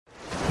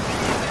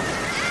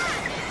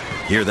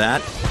Hear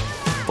that?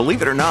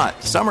 Believe it or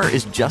not, summer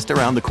is just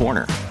around the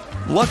corner.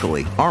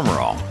 Luckily, Armor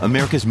All,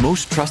 America's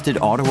most trusted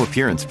auto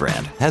appearance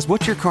brand, has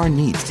what your car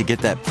needs to get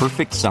that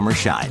perfect summer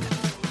shine.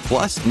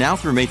 Plus, now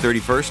through May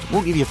 31st,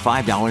 we'll give you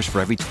 $5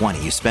 for every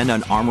 $20 you spend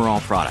on Armor All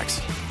products.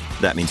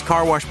 That means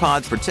car wash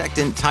pods,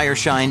 protectant, tire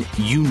shine,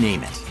 you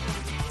name it.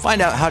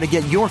 Find out how to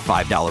get your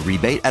 $5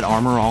 rebate at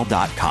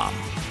armorall.com.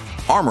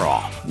 Armor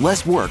All,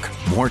 less work,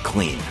 more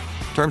clean.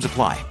 Terms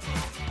apply.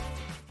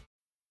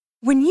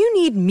 When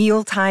you need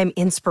mealtime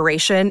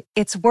inspiration,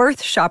 it's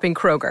worth shopping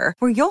Kroger,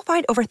 where you'll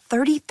find over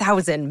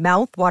 30,000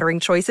 mouth-watering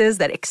choices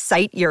that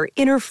excite your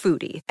inner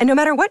foodie. And no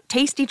matter what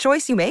tasty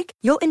choice you make,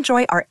 you'll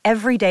enjoy our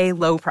everyday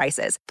low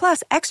prices,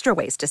 plus extra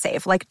ways to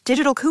save, like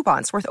digital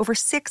coupons worth over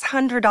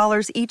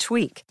 $600 each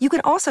week. You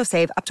can also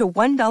save up to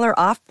 $1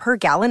 off per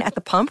gallon at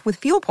the pump with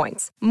fuel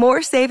points.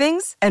 More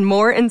savings and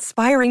more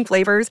inspiring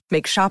flavors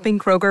make shopping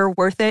Kroger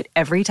worth it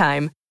every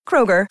time.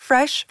 Kroger,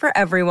 fresh for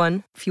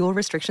everyone. Fuel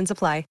restrictions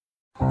apply.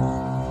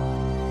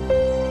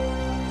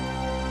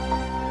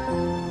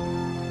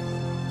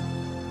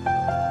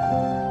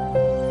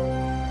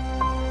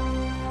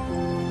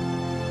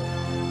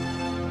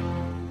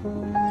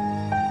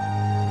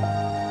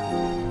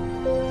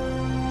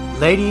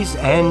 Ladies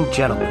and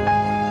gentlemen,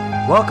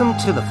 welcome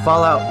to the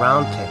Fallout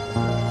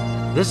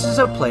Roundtable. This is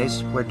a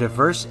place where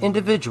diverse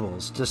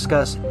individuals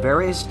discuss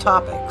various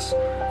topics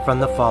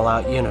from the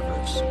Fallout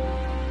universe.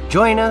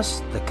 Join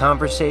us, the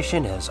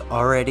conversation has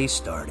already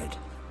started.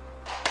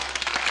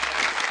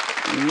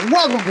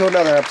 Welcome to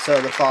another episode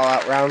of the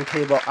Fallout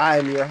Roundtable. I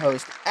am your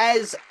host,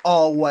 as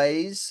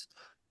always,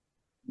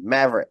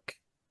 Maverick.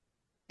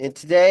 And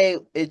today,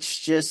 it's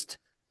just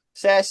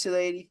Sassy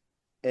Lady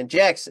and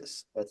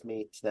Jaxus with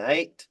me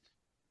tonight,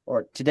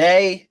 or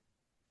today.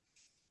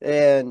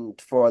 And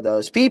for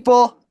those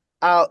people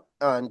out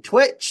on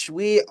Twitch,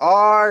 we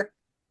are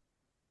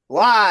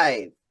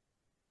live.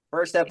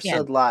 First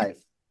episode live.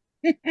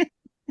 It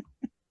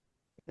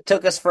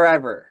took us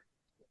forever.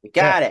 We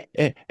got it.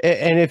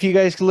 And if you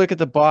guys look at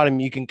the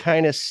bottom, you can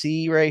kind of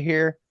see right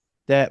here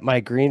that my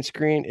green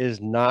screen is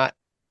not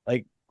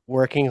like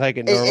working like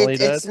it normally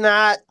does. It's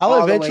not.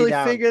 I'll eventually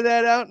figure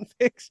that out and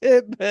fix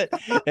it, but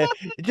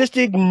just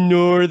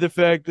ignore the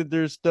fact that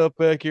there's stuff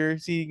back here.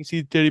 See, you can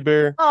see the teddy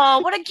bear. Oh,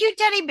 what a cute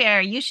teddy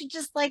bear. You should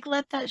just like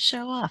let that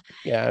show off.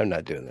 Yeah, I'm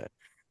not doing that.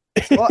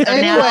 Well,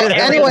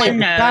 anyway,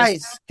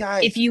 guys,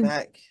 if you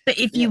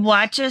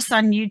watch us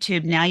on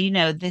YouTube, now you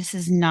know this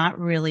is not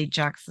really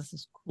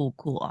Jaxus's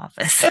cool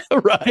office.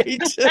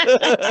 Right.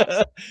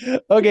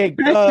 Okay,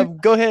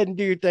 go ahead and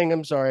do your thing.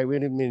 I'm sorry, we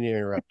didn't mean to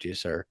interrupt you,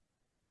 sir.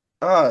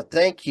 Oh,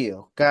 thank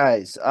you,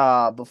 guys.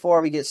 Before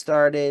we get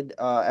started,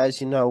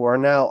 as you know, we're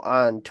now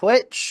on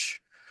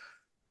Twitch,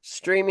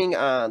 streaming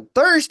on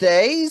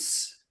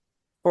Thursdays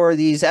for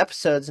these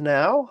episodes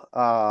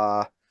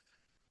now.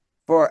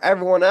 For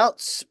everyone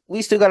else,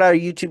 we still got our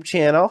YouTube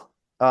channel,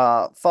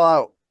 the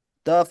Fallout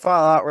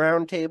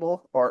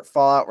Roundtable, or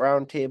Fallout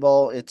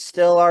Roundtable. It's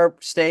still our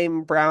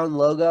same brown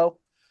logo.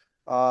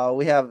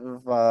 We have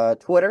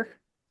Twitter.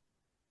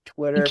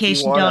 In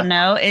case you don't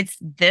know, it's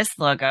this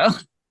logo.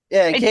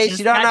 Yeah, in case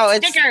you don't know,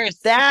 it's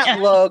that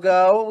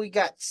logo. We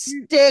got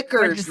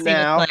stickers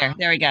now.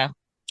 There we go.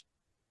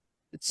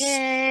 It's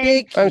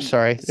sticky. I'm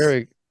sorry. There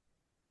we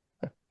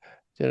go.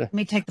 Let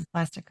me take the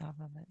plastic off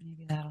of it.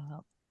 Maybe that'll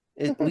help.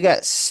 We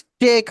got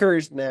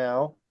stickers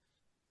now.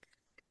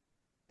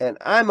 And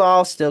I'm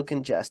all still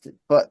congested.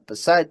 But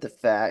beside the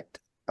fact,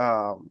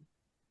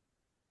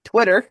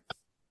 Twitter,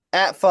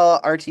 at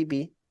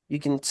FalloutRTB. You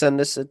can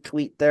send us a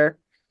tweet there.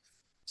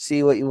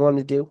 See what you want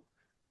to do.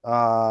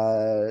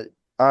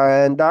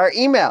 And our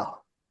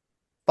email,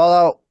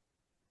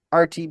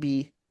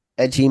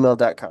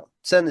 falloutrtb@gmail.com.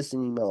 Send us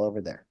an email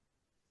over there.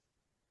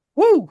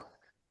 Woo!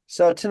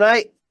 So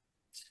tonight,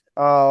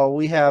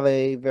 we have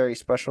a very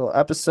special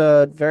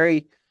episode,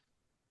 very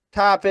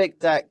topic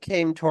that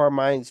came to our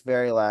minds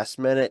very last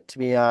minute, to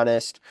be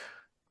honest.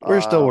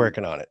 We're still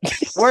working on it.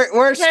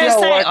 We're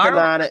still working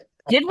on it.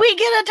 Did we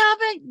get a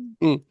topic?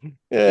 Yeah.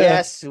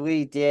 Yes,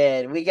 we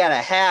did. We got a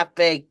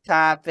half-baked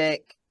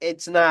topic.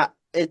 It's not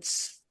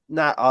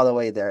all the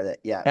way there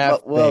yet,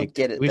 but we'll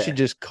get it. We there. should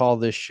just call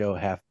this show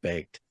Half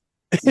Baked.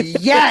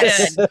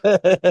 Yes,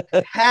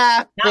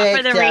 half-baked. Not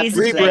for the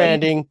reason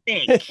rebranding.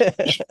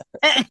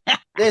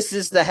 This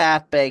is the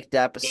half-baked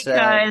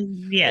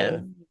episode.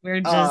 Because,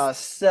 we're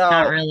just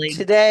not really.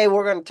 Today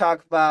we're going to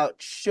talk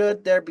about,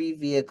 should there be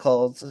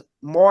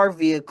more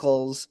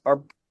vehicles,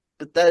 or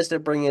Bethesda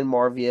bring in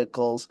more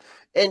vehicles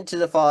into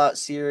the Fallout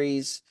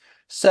series,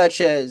 such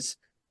as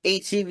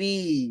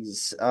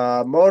ATVs,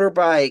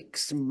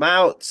 motorbikes,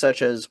 mounts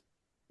such as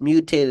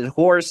mutated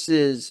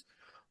horses,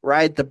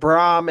 ride the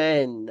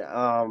Brahmin,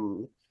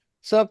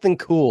 something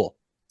cool.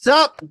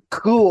 Something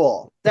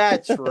cool.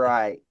 That's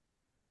right.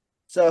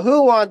 So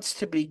who wants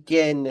to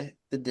begin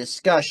the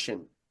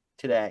discussion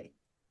today?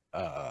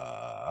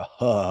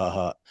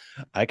 I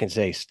can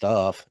say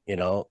stuff,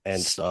 and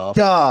stuff.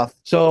 Stuff.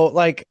 So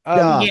like,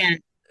 Yeah.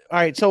 all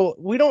right, so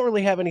we don't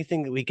really have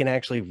anything that we can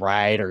actually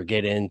ride or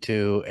get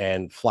into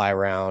and fly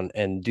around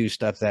and do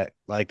stuff that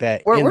like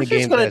that in We're the just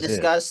games going to as is.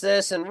 discuss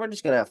this, and we're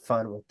just going to have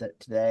fun with it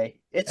today.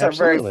 It's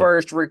Absolutely.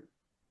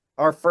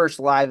 our first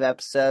live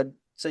episode,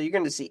 so you're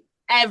going to see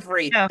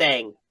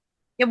everything.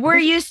 Yeah, we're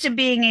used to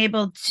being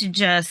able to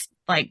just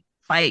like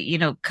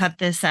cut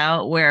this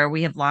out where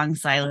we have long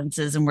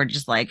silences and we're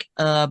just like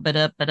but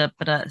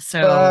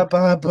so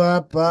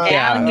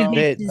Yeah,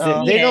 they it.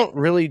 don't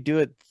really do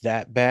it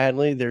that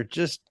badly. They're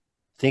just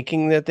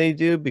thinking that they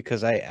do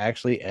because I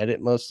actually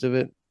edit most of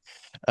it.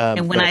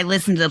 And when I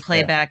listen to the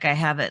playback, I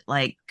have it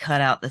like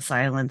cut out the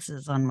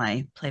silences on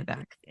my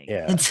playback thing.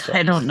 Yeah,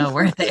 I don't know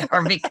where they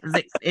are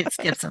because it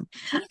skips them.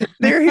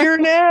 They're here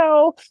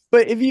now.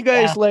 But if you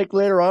guys like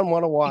later on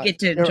want to watch, you get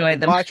to enjoy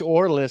them. Watch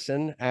or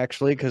listen,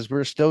 actually, because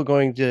we're still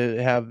going to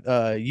have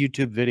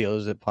YouTube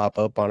videos that pop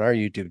up on our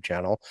YouTube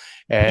channel,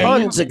 and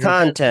tons of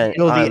content.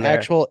 The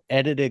actual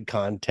edited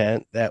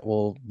content that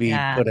will be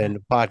put in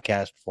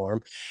podcast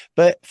form.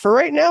 But for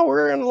right now,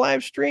 we're on a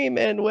live stream,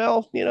 and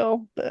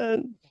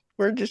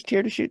we're just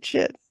here to shoot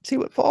shit, see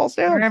what falls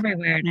down. We're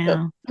everywhere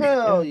now.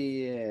 Hell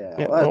yeah.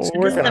 This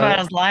is about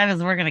as live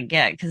as we're gonna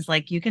get, because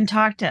like you can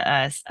talk to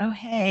us. Oh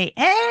hey,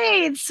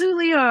 it's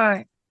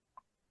Sulior.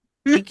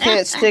 You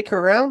can't stick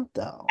around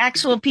though.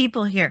 Actual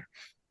people here.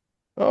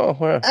 Oh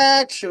well.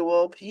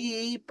 Actual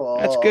people.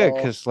 That's good,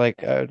 because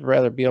like I'd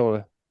rather be able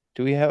to.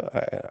 Do we have?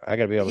 I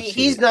gotta be able to see.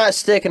 He's not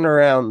sticking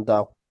around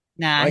though.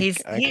 Nah, I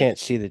can't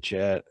see the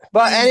chat.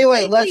 But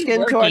anyway, let's get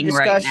into our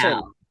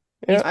discussion.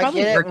 Right I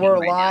get it. We're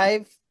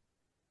live.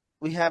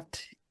 We have to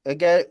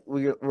again.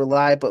 We're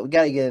live, but we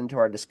got to get into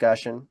our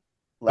discussion.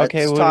 Let's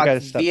we got to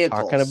stop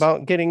talking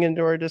about getting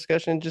into our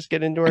discussion. Just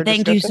get into our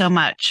discussion. Thank you so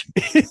much.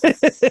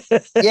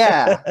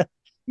 Yeah.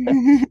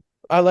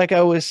 Like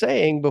I was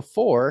saying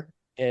before,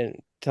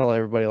 and until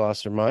everybody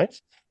lost their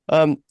minds.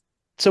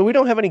 So we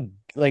don't have any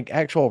like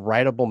actual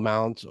rideable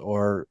mounts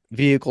or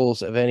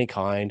vehicles of any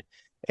kind.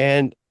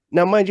 And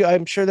now, mind you,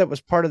 I'm sure that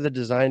was part of the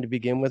design to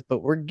begin with, but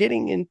we're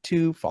getting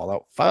into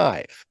Fallout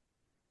 5.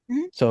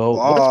 So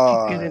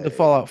once we get into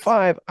Fallout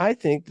 5, I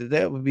think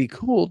that would be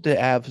cool to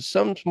have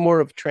some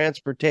more of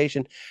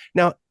transportation.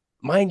 Now,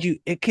 mind you,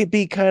 it could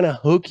be kind of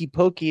hokey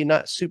pokey and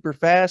not super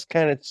fast,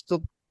 kind of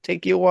still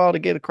take you a while to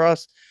get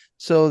across,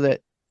 so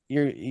that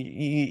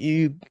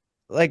you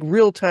like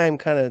real time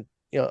kind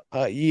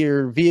of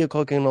your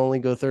vehicle can only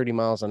go 30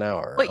 miles an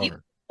hour.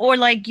 Or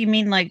like, you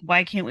mean like,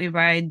 why can't we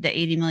ride the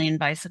 80 million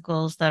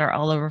bicycles that are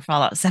all over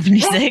Fallout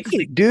 76?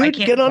 Like, dude,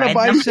 get on a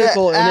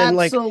bicycle and then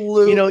like,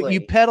 you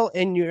pedal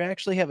and you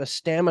actually have a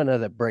stamina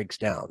that breaks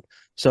down.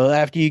 So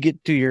after you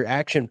get to your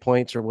action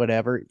points or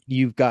whatever,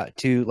 you've got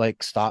to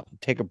like stop,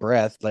 take a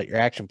breath, let your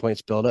action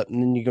points build up,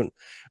 and then you can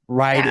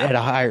ride at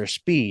a higher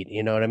speed.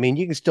 You know what I mean?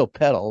 You can still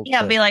pedal. Yeah,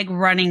 it'd be like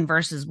running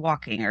versus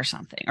walking or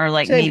something, or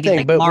like maybe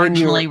like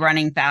marginally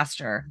running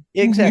faster.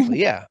 Exactly.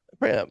 Yeah.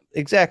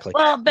 Exactly.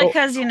 Well,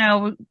 because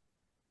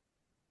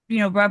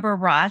rubber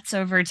rots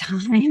over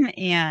time,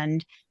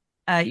 and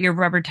your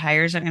rubber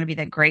tires aren't going to be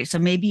that great. So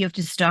maybe you have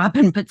to stop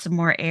and put some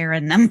more air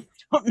in them.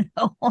 I don't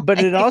know. But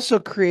it also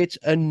creates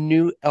a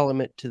new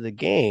element to the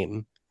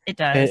game. It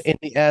does. In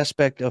the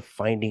aspect of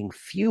finding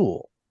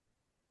fuel.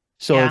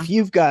 So if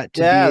you've got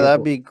to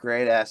that'd be a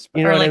great aspect.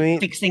 You know what I mean?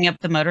 Fixing up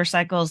the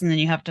motorcycles, and then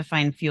you have to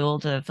find fuel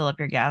to fill up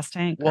your gas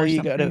tank. Well,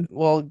 you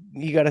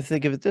gotta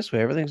think of it this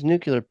way. Everything's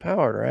nuclear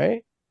powered,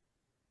 right?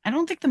 I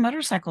don't think the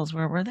motorcycles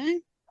were they?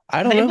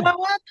 I don't know.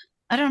 Blow up?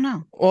 I don't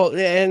know. Well,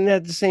 and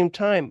at the same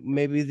time,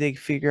 maybe they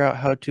figure out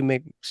how to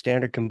make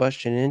standard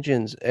combustion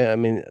engines. I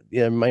mean,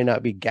 there might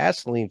not be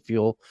gasoline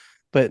fuel,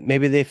 but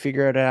maybe they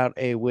figure out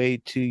a way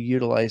to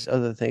utilize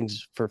other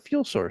things for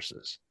fuel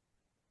sources.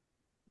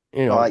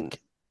 Like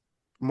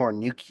more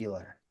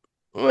nuclear.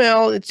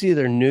 Well, it's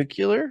either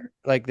nuclear,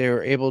 like they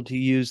were able to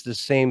use the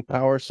same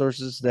power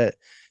sources that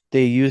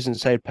they use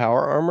inside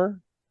Power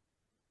Armor.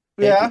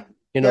 Yeah.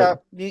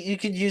 You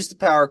could use the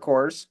power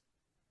cores.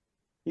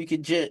 You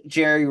could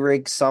jerry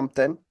rig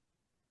something.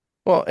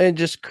 Well, and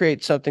just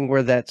create something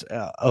where that's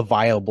a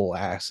viable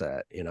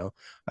asset.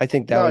 I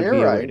think that would be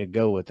a way to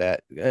go with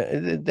that.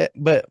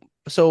 But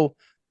so,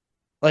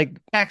 like,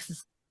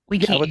 Texas, we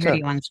can't hear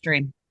you on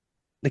stream.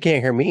 They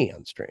can't hear me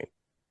on stream.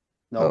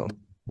 No,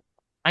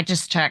 I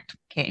just checked.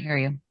 Can't hear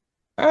you.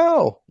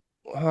 Oh,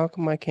 how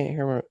come I can't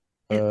hear my?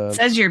 It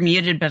says you're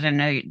muted, but I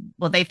know you.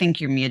 Well, they think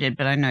you're muted,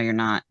 but I know you're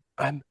not.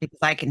 Because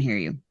I can hear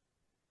you.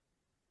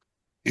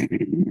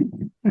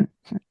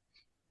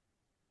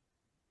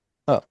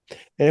 Oh,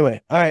 anyway,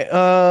 all right.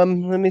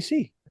 Let me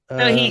see.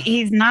 So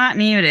he's not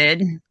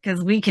muted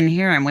because we can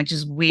hear him, which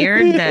is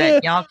weird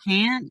that y'all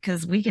can't,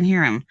 because we can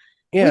hear him.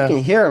 Yeah, we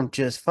can hear him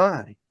just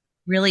fine.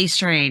 Really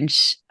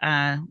strange.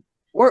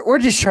 We're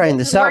just trying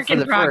this out for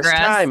the first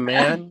time,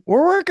 man.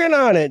 We're working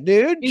on it,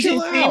 dude.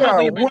 We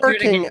are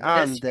working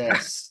on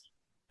this.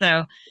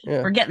 So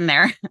we're getting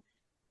there.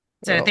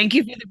 So thank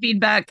you for the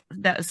feedback,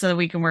 so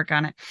we can work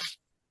on it.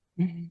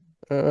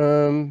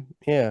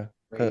 Yeah.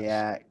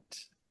 React.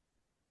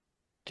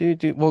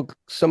 Dude, well,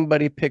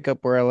 somebody pick up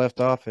where I left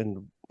off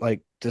and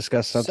like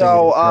discuss something So,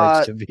 in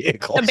regards to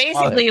vehicles. So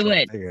basically, while I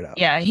what? figure it out.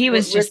 Yeah, he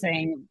was Rick- just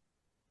saying,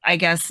 I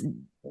guess,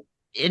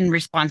 in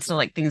response to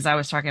like things I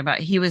was talking about,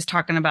 he was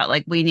talking about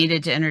like we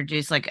needed to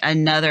introduce like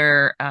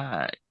another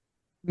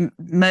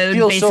mode,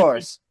 fuel basically.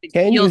 source.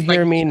 Can you Fuels,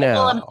 hear like, me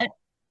well,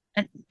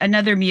 now?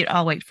 another mute.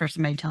 I'll wait for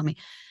somebody to tell me.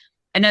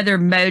 Another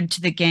mode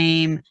to the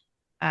game.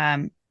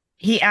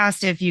 He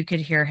asked if you could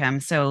hear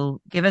him,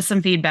 so give us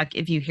some feedback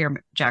if you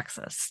hear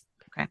Jaxus.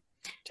 Okay.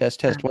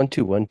 Test 1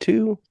 2 1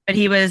 2. But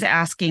he was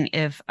asking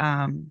if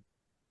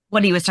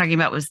what he was talking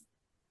about was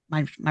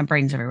my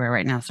brain's everywhere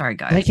right now. Sorry,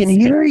 guys. I can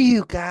hear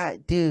you,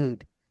 God,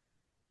 dude.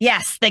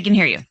 Yes, they can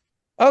hear you.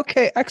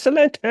 Okay,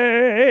 excellent.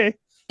 Hey.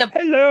 So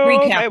Hello,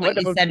 recap my what you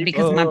wonderful said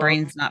because my people.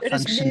 brain's not It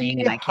is functioning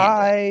me. and I can't do it.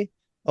 Hi.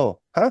 Oh,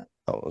 huh?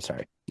 Oh,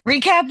 sorry.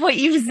 Recap what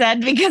you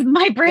said because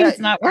my brain's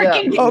not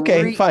working.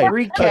 Okay, fine.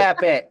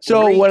 Recap it.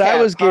 So what I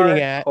Recap was getting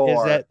at is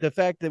hardcore. that the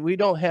fact that we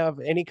don't have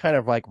any kind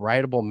of like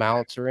rideable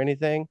mounts or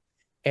anything.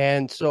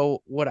 And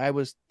so what I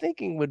was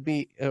thinking would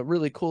be a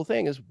really cool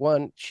thing is,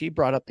 one, she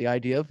brought up the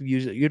idea of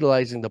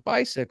utilizing the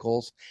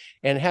bicycles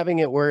and having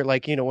it where,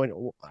 like, you know,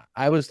 when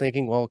I was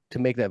thinking, well, to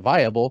make that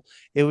viable,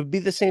 it would be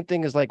the same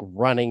thing as like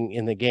running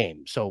in the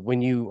game. So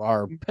when you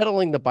are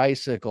pedaling the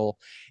bicycle,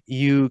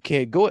 you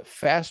can go at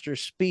faster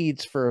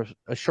speeds for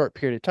a short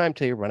period of time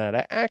till you run out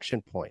of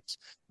action points.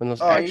 When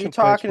those Are action you points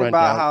talking run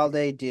about down, how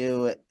they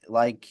do it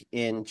like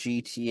in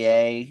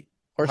GTA?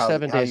 or how-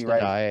 7 how Days you to ride-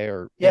 Die,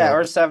 or Yeah, you know,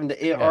 or 7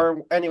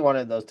 or any one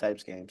of those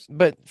types games.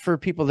 but for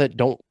people that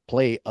don't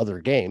play other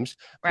games,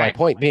 my Right.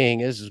 point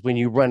being is when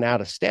you run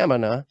out of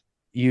stamina,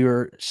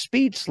 your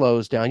speed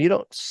slows down. You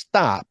don't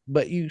stop,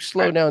 but you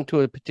slow Right. down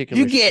to a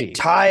particular You get speed.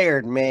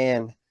 tired,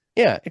 man.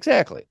 Yeah,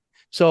 exactly.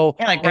 So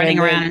Yeah, like running and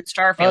then around in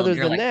Starfield. other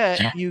you're than like,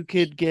 that, you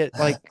could get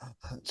like,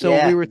 so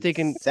Yeah, we were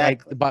thinking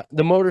exactly. like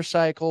the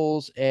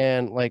motorcycles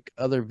and like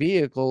other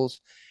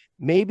vehicles,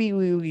 maybe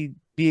we would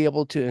be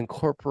able to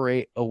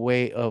incorporate a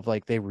way of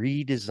like they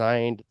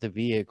redesigned the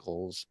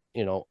vehicles,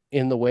 you know,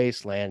 in the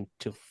wasteland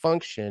to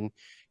function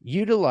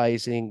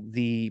utilizing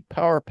the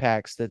power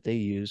packs that they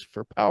use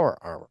for power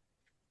armor.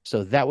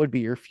 So that would be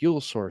your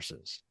fuel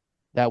sources.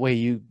 That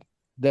way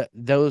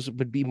those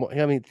would be more.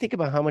 I mean, think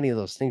about how many of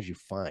those things you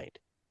find,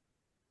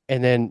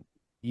 and then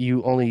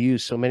you only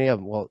use so many of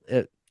them. Well,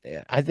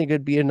 I think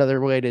it'd be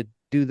another way to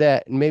do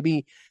that, and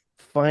maybe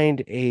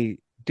find a.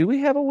 Do we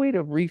have a way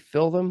to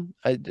refill them,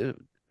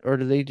 or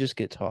do they just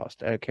get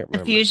tossed? I can't the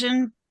remember.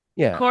 fusion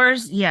Yeah,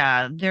 cores.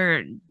 Yeah,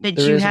 they're but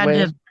There you is a had way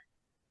to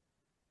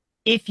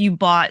if you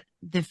bought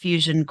the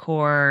fusion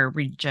core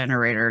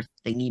regenerator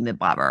thingy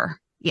bobber.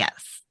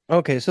 Yes.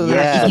 okay. So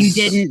Yeah. If you Yes.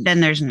 didn't,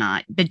 then there's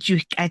not. But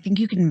I think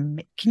you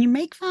can. Can you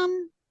make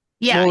them?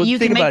 Yeah, well, you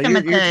think can make about it. them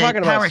at You're the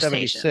talking power about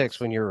 76 stations.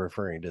 when you're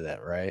referring to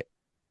that, right?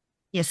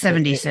 Yeah,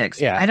 76.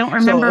 Yeah. I don't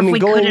remember So, I mean, if we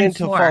going could in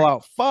into 4.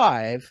 Fallout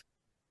 5,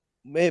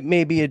 it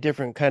may be a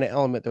different kind of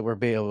element that we're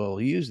be able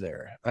to use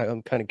there.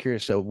 I'm kind of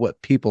curious of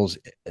what people's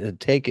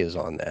take is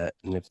on that,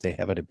 and if they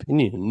have an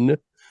opinion.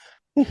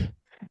 It'd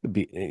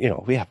be, you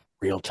know, we have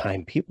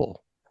real-time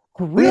people.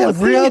 We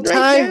have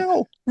real-time-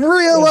 now.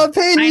 Real Yeah.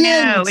 opinions.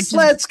 I know, which is-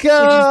 Let's go.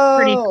 Which is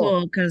pretty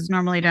cool because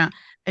normally don't.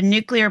 A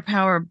nuclear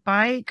powered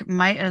bike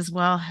might as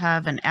well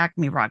have an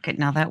Acme rocket.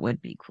 Now that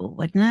would be cool,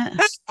 wouldn't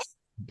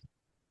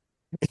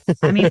it?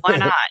 I mean, why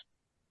not?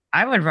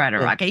 I would ride a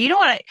Yeah. rocket. You know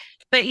what?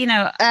 But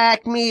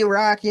Acme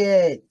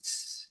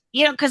rockets.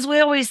 because we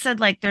always said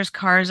like there's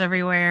cars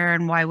everywhere,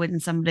 and why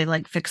wouldn't somebody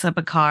like fix up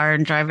a car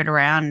and drive it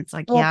around? It's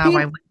like, Well, yeah,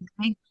 why people-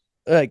 wouldn't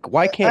they? Like,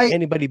 why can't I-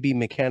 anybody be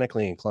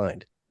mechanically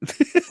inclined?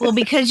 Well,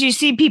 because you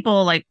see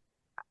people like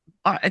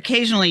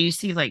occasionally you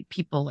see like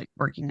people like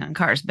working on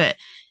cars, but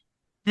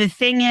the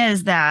thing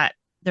is that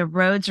the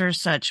roads are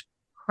such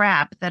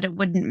crap that it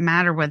wouldn't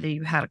matter whether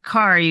you had a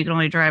car. You can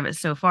only drive it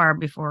so far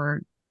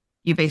before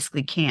you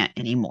basically can't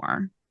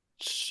anymore.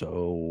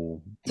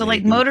 So, like, maybe that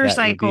would be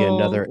motorcycle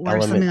another or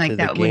element something like to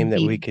that the would game that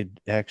be we could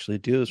actually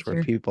do is where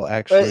Sure. people But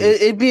actually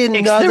it'd be Fix the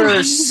another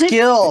roads.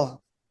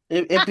 skill.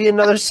 It'd be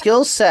another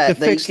skill set to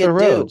that you fix the could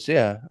roads.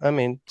 Yeah, I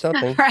mean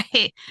something.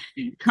 right.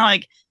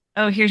 Like,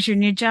 oh, here's your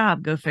new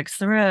job. Go fix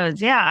the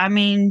roads. Yeah, I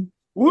mean, do.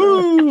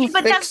 Woo!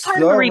 but that's fix part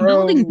of the the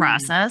rebuilding road.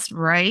 process,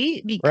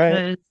 right?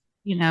 Because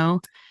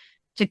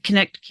to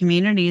connect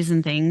communities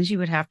and things, you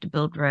would have to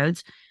build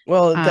roads.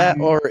 Well, that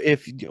Um, or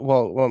if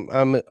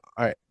I'm all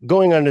right.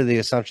 Going under the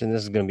assumption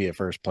this is going to be a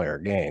first player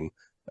game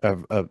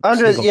of Yes,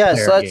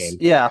 player let's game.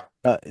 yeah.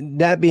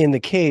 That being the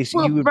case,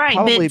 Well, you would right,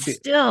 probably but be.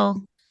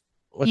 still,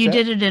 What's you that?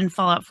 did it in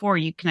Fallout 4.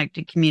 You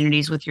connected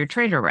communities with your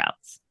trader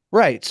routes.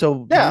 Right.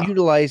 So Yeah.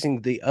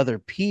 utilizing the other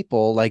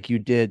people like you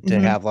did to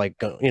Mhm. have like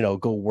go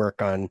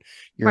work on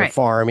your Right.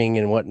 farming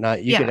and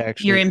whatnot, you could Yeah, your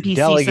actually NPC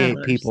delegate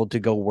settlers. people to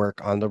go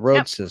work on the road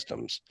Yep.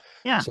 systems.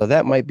 Yeah. So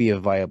that might be a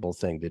viable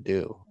thing to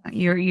do.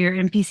 Your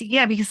NPC.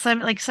 Yeah, because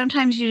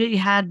sometimes you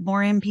had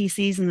more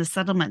NPCs in the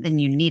settlement than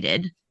you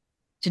needed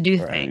to do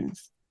Right.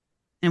 things.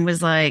 And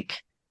was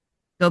like,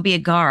 go be a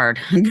guard.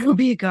 Go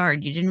be a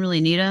guard. You didn't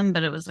really need them,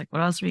 but it was like,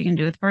 what else were you gonna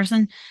do with the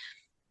person?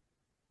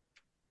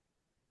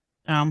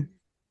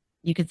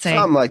 You could say,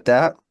 Something like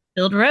that.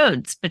 build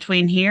roads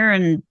between here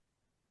and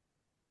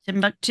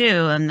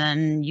Timbuktu, and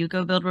then you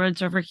go build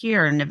roads over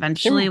here, and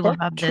eventually we'll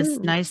have this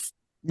Timbuktu. nice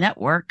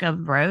network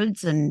of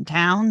roads and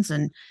towns,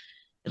 and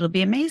it'll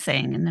be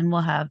amazing. And then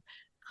we'll have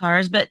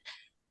cars. But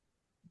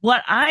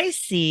what I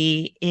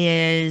see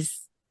is,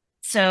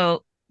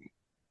 so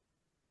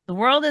the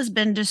world has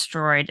been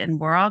destroyed, and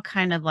we're all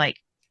kind of like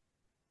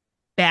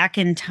back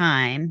in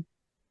time,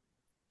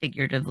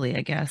 figuratively,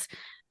 I guess.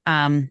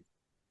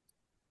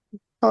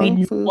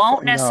 We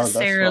won't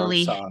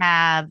necessarily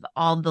have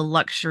all the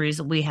luxuries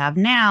that we have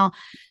now.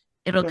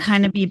 It'll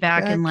kind of be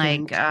back in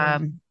like, I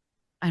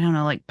don't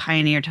know, like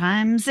pioneer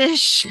times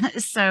ish.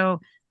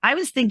 So I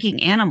was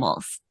thinking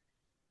animals,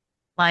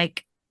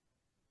 like,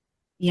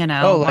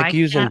 like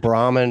using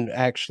Brahmin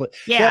actually.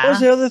 Yeah. That was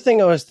the other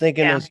thing I was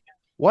thinking is,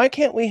 why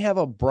can't we have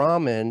a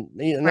Brahmin?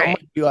 Right.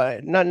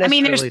 Not necessarily. I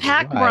mean, there's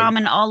pack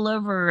Brahmin all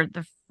over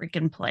the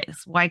freaking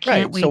place. Why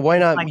can't we? So why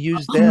not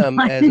use them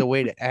as a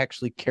way to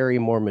actually carry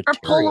more material?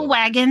 Or pull a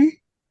wagon.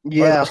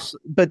 Yeah.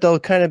 But they'll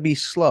kind of be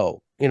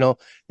slow. It'll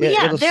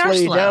slow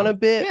you down a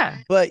bit,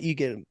 but you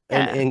get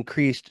an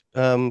increased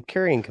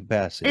carrying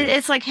capacity.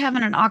 It's like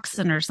having an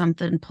oxen or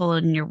something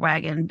pulling your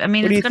wagon. I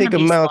mean, what do you think of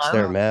mounts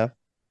there, Mav?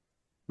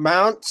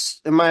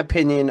 Mounts, in my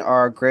opinion,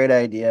 are a great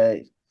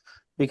idea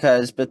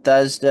because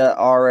Bethesda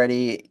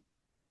already,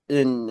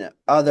 in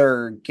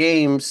other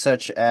games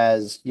such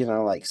as,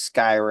 like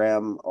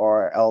Skyrim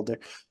or Elder,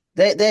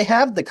 they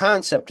have the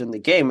concept in the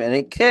game, and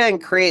it can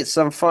create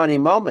some funny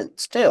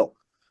moments too.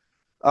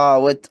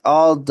 With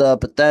all the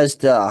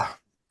Bethesda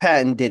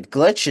patented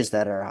glitches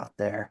that are out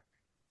there.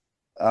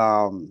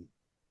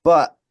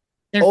 But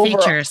they're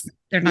features.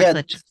 They're not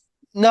glitches.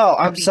 No,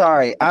 I'm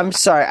sorry. I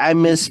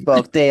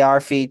misspoke. They are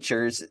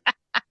features.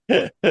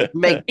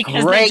 Make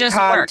great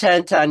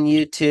content on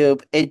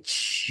YouTube. It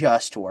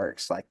just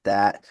works like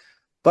that.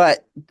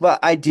 But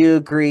I do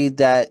agree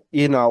that,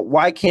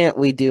 why can't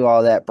we do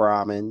all that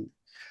Brahmin?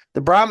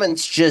 The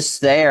Brahmin's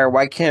just there.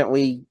 Why can't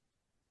we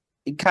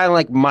kind of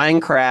like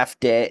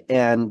Minecraft it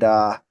and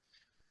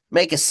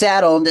make a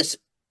saddle and just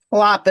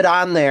plop it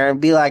on there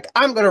and be like,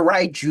 I'm going to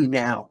ride you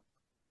now.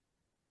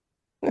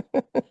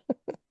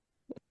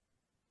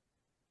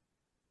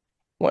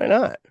 Why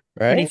not?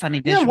 Right? Pretty funny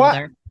visual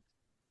there.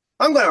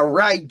 I'm going to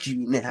ride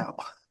you now.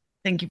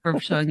 Thank you for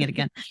showing it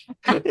again.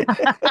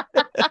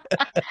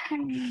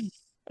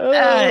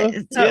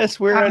 Yes,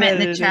 we're in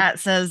the chat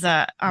says,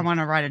 I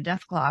want to ride a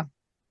Deathclaw.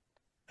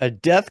 A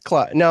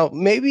Deathclaw. Now,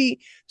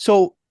 maybe,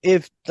 so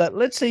if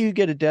let's say you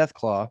get a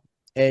Deathclaw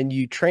and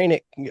you train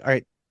it, all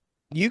right,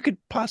 you could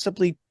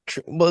possibly,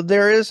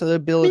 there is an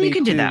ability you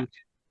can do that.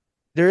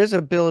 There is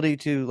ability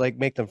to like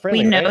make them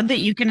friendly. We know that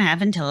you can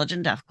have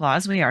intelligent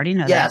Deathclaws. We already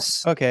know that.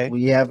 Yes. Okay.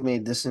 We have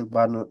made this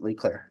abundantly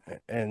clear.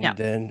 And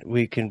then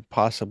we can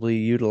possibly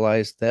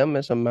utilize them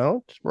as a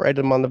mount, ride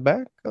them on the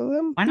back of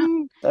them. Why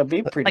not? That'd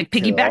be pretty like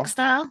piggyback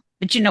style.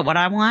 But you know what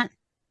I want?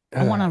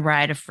 I want to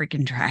ride a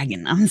freaking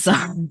dragon. I'm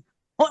sorry.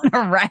 I want to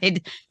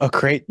ride a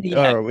crate.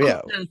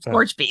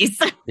 Scorch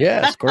beast.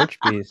 Yeah, Scorch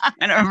beast. I'm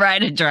going to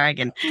ride a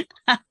dragon.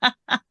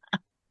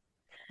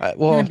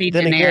 Well,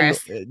 then again,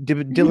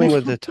 dealing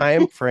with the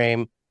time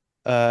frame,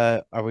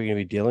 are we going to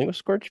be dealing with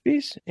Scorch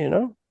Beast?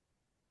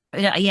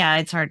 Yeah,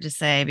 it's hard to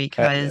say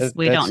because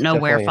we don't know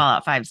where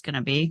Fallout 5 is going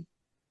to be.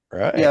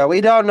 Right. Yeah, we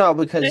don't know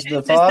because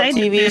the Fallout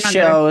TV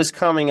show is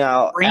coming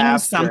out. Bring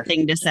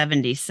something to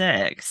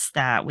 76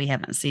 that we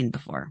haven't seen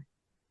before.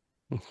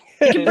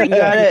 we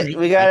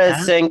gotta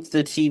think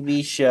the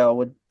TV show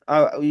would.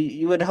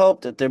 You would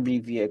hope that there'd be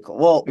vehicle.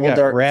 Well,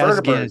 there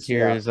vertebrates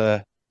here is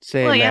a.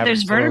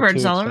 There's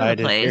vertebrates all over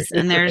the place,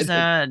 and there's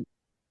a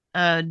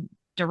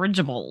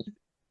dirigible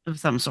of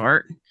some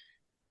sort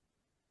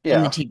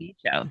in the TV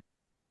show.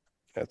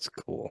 That's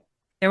cool.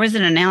 There was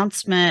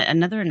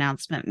another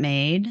announcement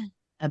made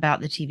about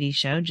the TV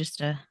show, just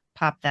to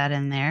pop that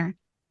in there.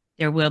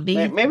 There will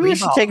be. Maybe we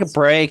should take a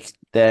break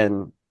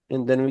then,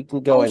 and then we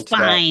can go into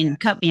fine. that.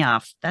 Cut me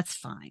off. That's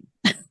fine.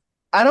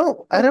 I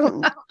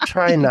don't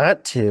try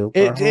not to.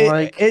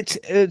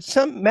 It's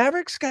some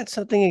Maverick's got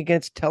something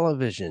against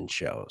television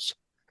shows.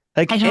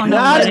 Like I don't know,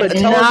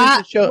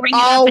 not show.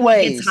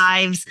 Always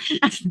hives.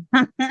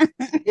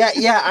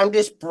 yeah. I'm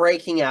just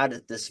breaking out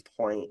at this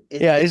point.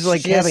 It's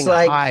like having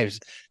hives.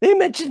 They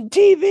mentioned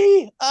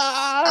TV.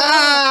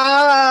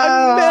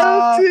 I'm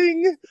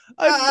melting.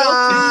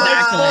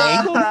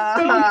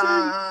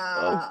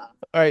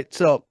 All right,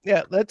 so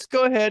let's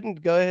go ahead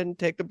and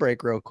take the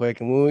break real quick,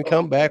 and when we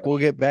come back, we'll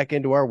get back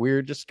into our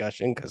weird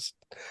discussion because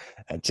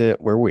that's it.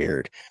 We're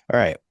weird. All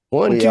right,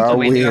 we are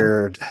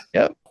weird.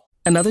 Yep.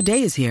 Another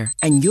day is here,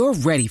 and you're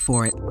ready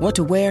for it. What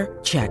to wear?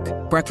 Check.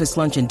 Breakfast,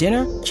 lunch, and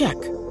dinner? Check.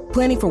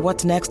 Planning for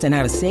what's next and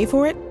how to save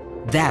for it?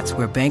 That's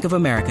where Bank of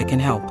America can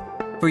help.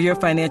 For your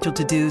financial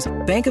to-dos,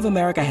 Bank of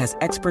America has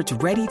experts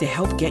ready to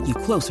help get you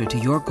closer to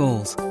your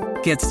goals.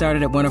 Get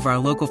started at one of our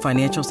local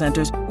financial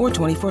centers or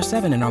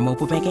 24/7 in our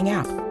mobile banking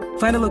app.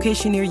 Find a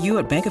location near you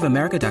at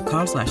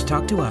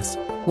bankofamerica.com/talktous.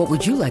 What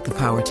would you like the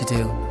power to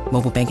do?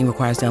 Mobile banking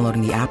requires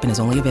downloading the app and is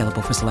only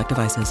available for select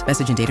devices.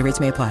 Message and data rates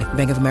may apply.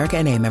 Bank of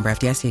America NA, member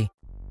FDIC.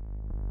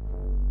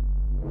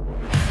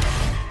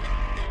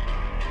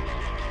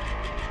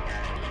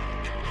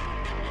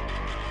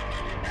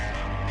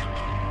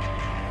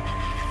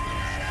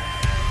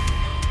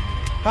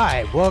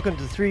 Hi, welcome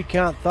to Three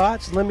Count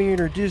Thoughts. Let me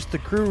introduce the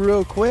crew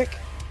real quick.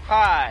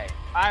 Hi,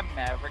 I'm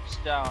Maverick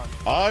Stone.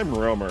 I'm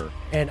Romer.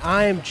 And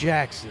I'm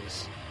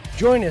Jaxus.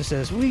 Join us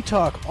as we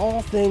talk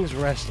all things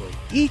wrestling.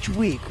 Each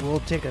week, we'll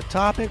take a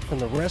topic from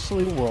the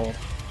wrestling world,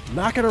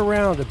 knock it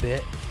around a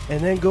bit,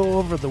 and then go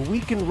over the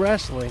week in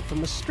wrestling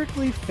from a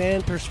strictly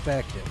fan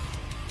perspective.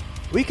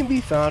 We can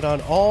be found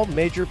on all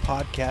major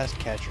podcast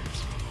catchers.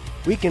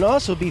 We can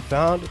also be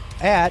found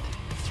at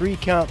 3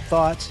 Count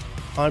Thoughts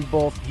on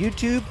both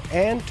YouTube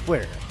and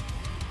Twitter.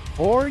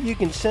 Or you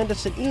can send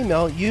us an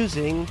email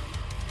using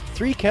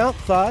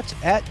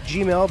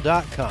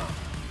 3countthoughts@gmail.com.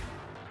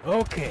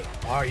 Okay,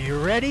 are you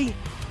ready?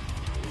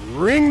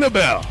 Ring the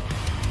bell.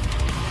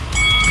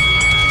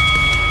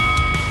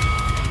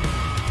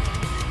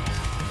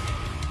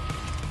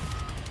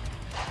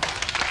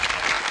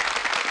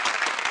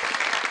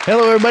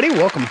 Hello, everybody.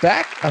 Welcome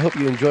back. I hope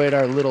you enjoyed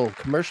our little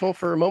commercial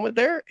for a moment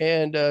there.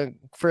 And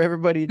for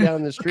everybody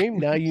down the stream,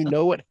 now you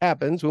know what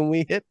happens when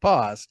we hit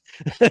pause.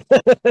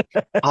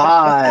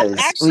 Pause.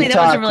 Actually, We that was a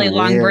talk really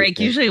long weird. break.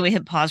 Usually we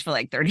hit pause for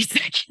like 30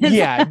 seconds.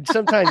 Yeah,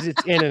 sometimes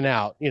it's in and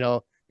out, Yeah.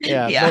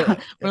 Yeah.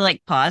 But, We're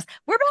like, pause.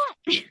 We're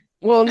back.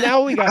 well,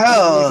 now we got people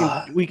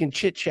Oh. we can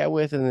chit chat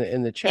with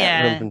in the chat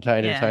Yeah, room from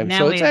time to yeah. time. Now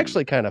So it's we-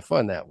 actually kind of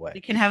fun that way.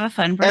 We can have a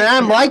fun break. And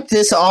I'm like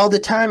this all the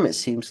time, it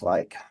seems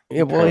like.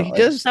 Yeah, well, he apparently.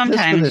 does this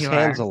Sometimes with his you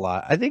hands are. a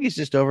lot. I think he's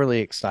just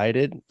overly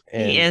excited.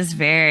 And He is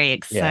very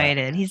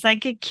excited. He's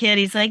like a kid.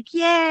 He's like,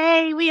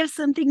 yay, we have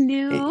something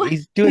new.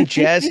 He's doing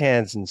jazz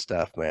hands and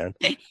stuff, man.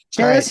 Jazz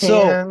All right,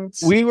 so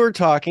hands. we were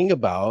talking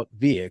about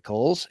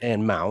vehicles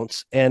and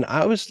mounts, and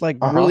I was like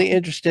really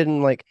interested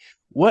in like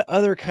what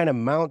other kind of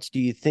mounts do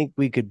you think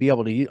we could be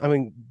able to use? I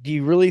mean, do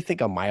you really think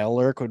a mile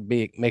lurk would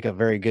make a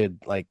very good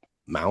like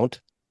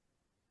mount?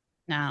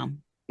 No.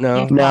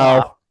 No,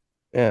 No.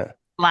 yeah.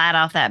 Flat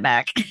off that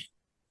back.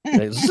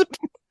 Like, zip.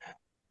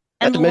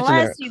 Not to mention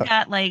Unless their- you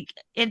got like,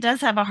 it does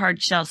have a hard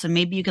shell. So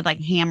maybe you could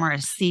like hammer a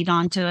seat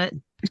onto it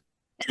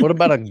What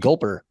about a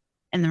gulper?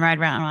 and then ride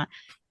around.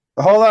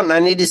 Hold on, I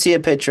need to see a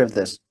picture of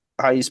this.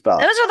 How you spell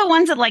it? Those are the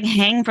ones that like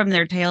hang from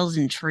their tails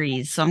in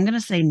trees. So I'm going to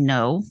say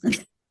no.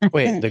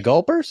 Wait, the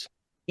gulpers?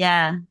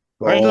 Yeah.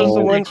 Aren't those the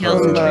Their ones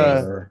tails from?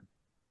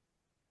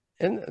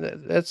 and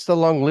And that's the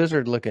long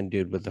lizard-looking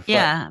dude with the front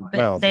Yeah. But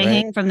mouth, they right?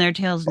 hang from their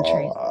tails and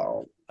trees.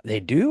 Oh, They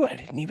do. I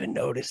didn't even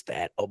notice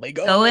that. Oh my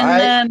god! Go in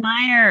I- the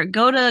mire,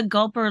 go to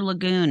Gulper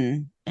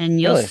Lagoon, and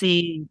you'll Really?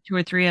 see 2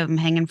 or 3 of them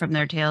hanging from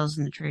their tails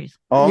in the trees.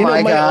 oh You know,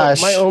 my gosh.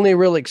 My only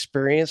real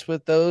experience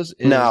with those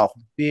is No.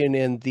 being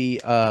in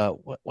the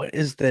what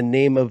is the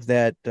name of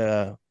that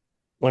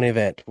one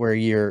event where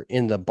you're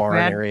in the barn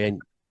Brad? area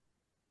and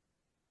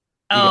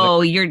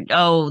Oh,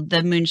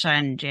 the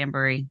Moonshine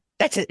Jamboree.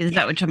 that's it. Is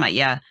that what you're talking about?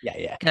 Yeah.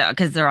 Yeah.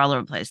 Because they're all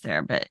over the place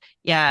there. But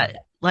yeah,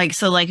 like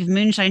if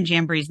Moonshine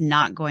Jamboree's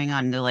not going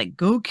on, they're like,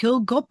 go kill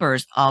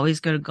gulpers. Always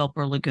go to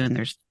Gulper Lagoon.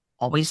 There's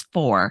always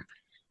 4.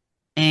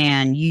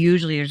 And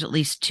usually there's at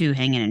least 2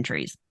 hanging in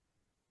trees.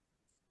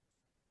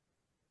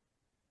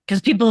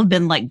 Because people have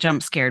been like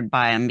jump scared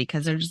by them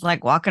because they're just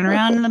like walking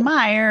around in the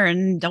mire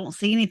and don't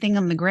see anything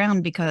on the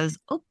ground because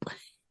it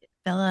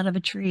fell out of a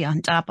tree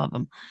on top of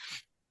them.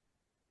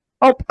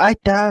 Oh, I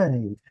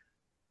died.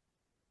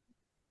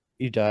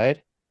 You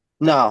died.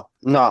 No,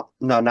 not.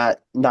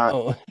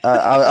 Oh, I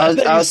thought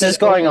you was said, just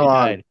going "Oh, you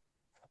along. died."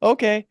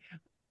 Okay.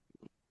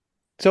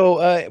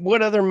 So,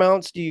 what other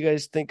mounts do you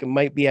guys think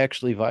might be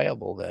actually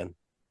viable then?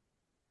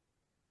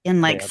 In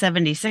like Yeah.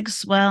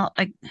 76, well,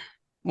 like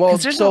Well,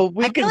 'cause there's so a,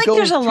 we I can feel like go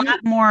there's a to- lot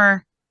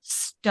more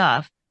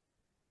stuff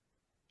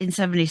in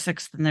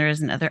 76 than there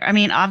is in other. I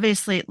mean,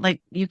 obviously,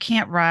 like you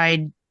can't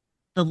ride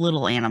the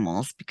little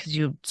animals because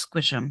you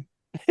squish them.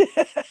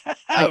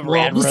 Like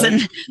Rad wolves Road.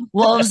 and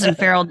wolves and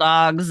feral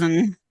dogs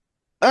and.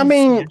 I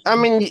mean,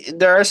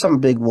 there are some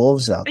big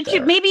wolves out But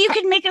there. maybe you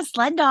could make a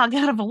sled dog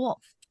out of a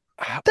wolf.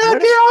 That'd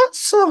be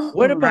awesome.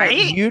 What about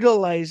Right?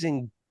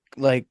 utilizing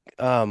like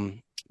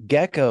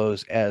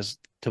geckos as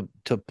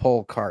to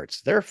pull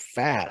carts? They're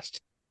fast.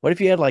 What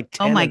if you had like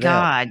 10 Oh my of them?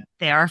 god,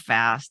 they are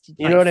fast. You'd,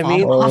 You know what I fall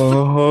mean? off.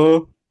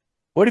 Uh-huh.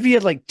 What if you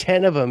had like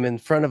 10 of them in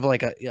front of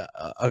like a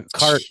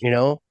cart,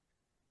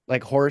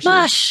 like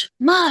horses?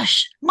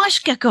 Mush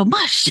gecko,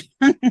 mush.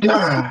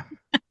 Ah.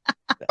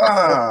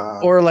 Ah.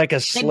 Or like a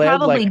sled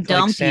probably like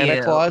dump Santa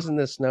you. Claus in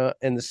the snow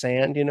in the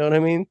sand, you know what I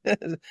mean?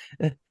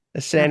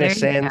 A Santa there you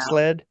sand go.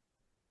 sled.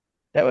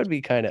 That would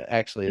be kind of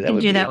actually You that can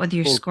would do be that a with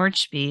your cool,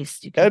 scorched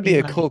beast. You that would could be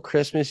a like- cool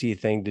Christmassy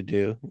thing to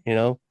do,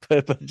 put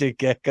a bunch of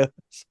geckos,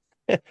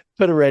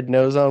 put a red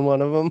nose on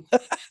one of them.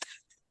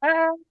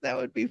 That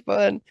would be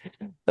fun.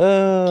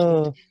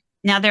 Oh,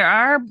 Now there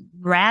are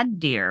rad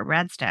deer,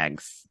 rad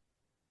stags.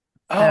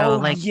 oh,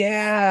 like-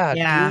 yeah,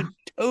 yeah. dude,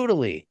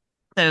 totally.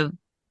 So,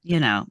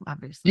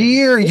 obviously.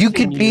 Dear, you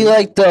could be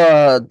like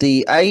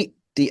the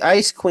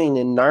ice queen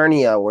in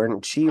Narnia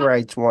when she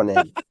writes one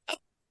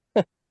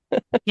in.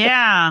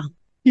 Yeah.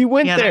 You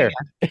went Yeah, there.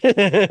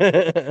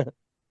 there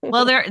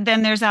Well,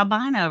 there's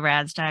albino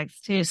rad stags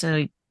too.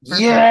 So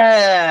perfect.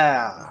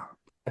 Yeah.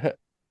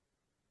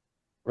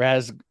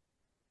 Raz,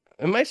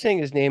 am I saying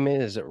his name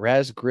is it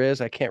Raz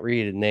Grizz? I can't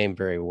read his name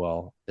very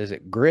well. Is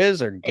it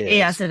Grizz or Giz?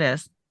 Yes, it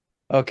is.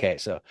 Okay,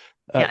 so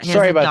Yeah, he has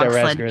sorry a about that, dog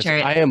Raz sled Grizz.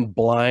 chariot. I am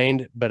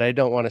blind, but I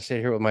don't want to sit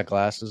here with my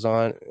glasses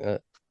on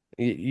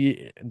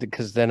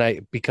because then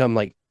I become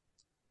like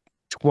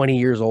 20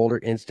 years older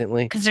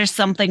instantly. Because there's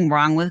something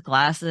wrong with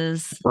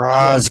glasses.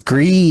 Roz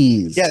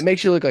Grease. Yeah, it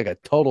makes you look like a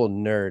total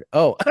nerd.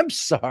 Oh, I'm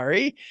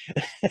sorry.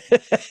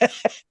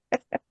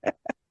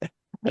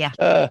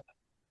 Yeah.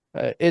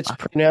 It's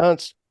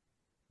pronounced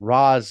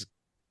Raz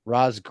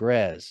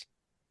Grez.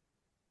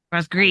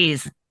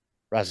 Rosgrees.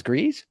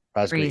 Rosgrees?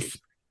 Rosgrees. Grease.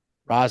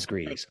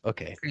 Rosgrees.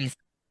 Okay. Grease.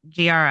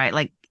 GRI.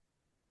 Like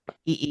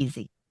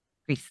easy.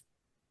 Grease.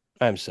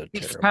 I'm so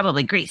Grease. terrible.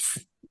 Probably grease.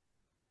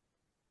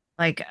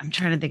 Like I'm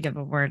trying to think of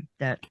a word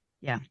that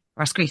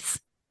Rosgrees.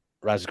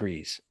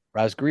 Rosgrees.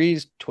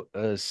 Rosgrees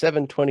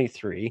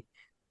 723.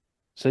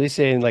 So he's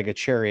saying like a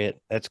chariot.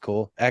 That's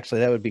cool.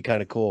 Actually, that would be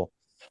kind of cool.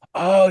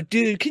 Oh,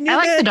 dude, can you I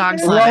like the imagine dog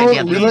that? sled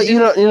idea.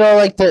 You know,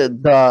 like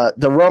the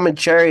Roman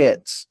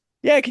chariots.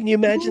 Yeah, can you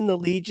imagine the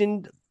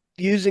Legion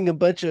using a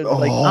bunch of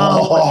like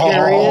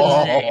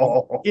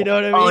Oh, you know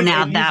what I mean? Oh,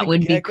 now And that using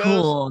would be geckos?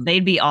 cool.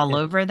 They'd be all Yeah.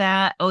 over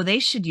that. Oh, they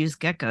should use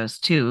geckos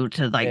too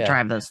to like Yeah.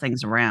 drive those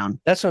things around.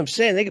 That's what I'm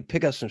saying. They could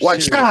pick up some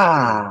Watch serious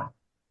out!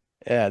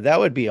 speed. Yeah, that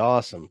would be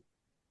awesome.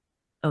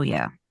 Oh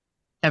yeah,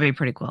 that'd be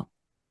pretty cool.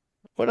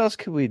 What else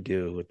could we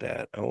do with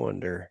that? I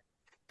wonder.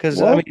 Because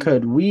What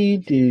could we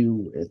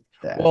do with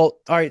that? well,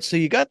 all right. So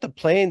you got the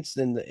planes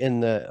in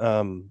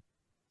the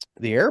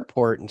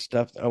airport and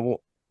stuff. I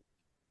won't.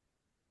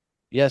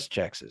 Yes,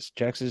 Texas,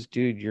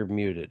 dude, you're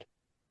muted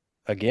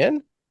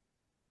again.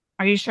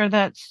 Are you sure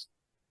that's?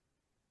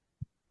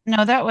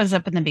 No, that was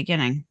up in the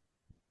beginning.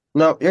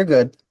 No, you're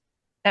good.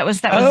 That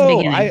was the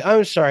beginning.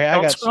 I'm sorry.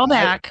 Don't scroll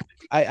back.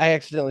 I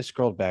accidentally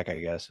scrolled back, I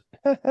guess.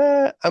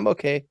 I'm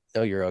okay.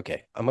 No, you're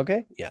okay. I'm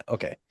okay. Yeah.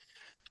 Okay.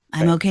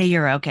 I'm okay.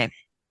 You're okay.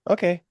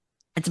 Okay.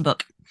 It's a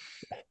book.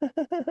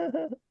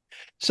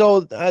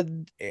 So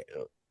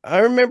I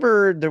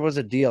remember there was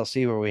a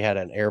DLC where we had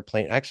an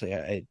airplane. Actually,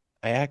 I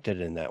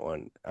acted in that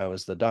one. I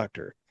was the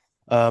doctor.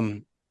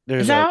 There's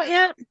Is that out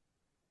yet?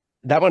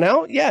 that one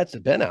out? Yeah, it's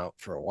been out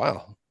for a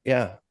while.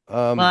 Yeah.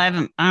 Well, I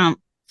haven't.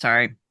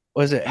 Sorry,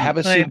 Was it I'll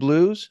Havasu play-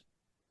 Blues?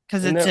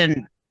 because No. it's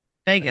in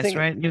Vegas, think-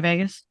 right? New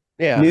Vegas.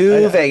 Yeah.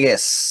 New I-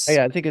 Vegas.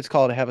 Yeah, I think it's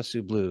called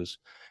Havasu Blues.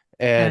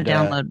 Gotta And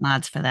download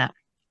mods for that.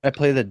 I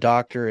play the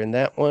doctor in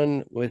that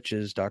one, which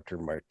is Dr.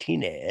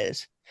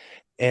 Martinez.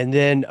 And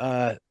then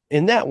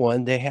in that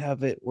one, they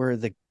have it where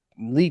the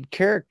lead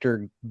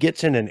character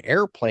gets in an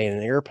airplane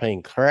and the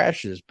airplane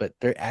crashes, but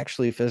they're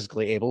actually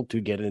physically able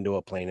to get into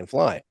a plane and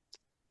fly.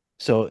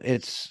 So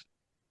it's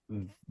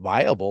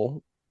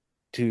viable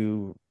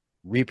to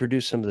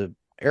reproduce some of the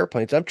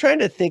airplanes. I'm trying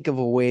to think of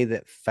a way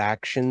that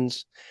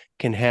factions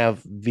can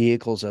have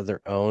vehicles of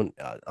their own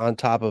on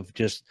top of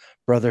just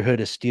Brotherhood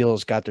of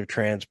Steel's got their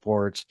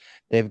transports.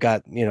 They've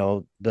got,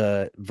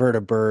 the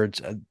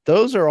vertibirds.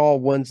 Those are all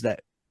ones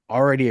that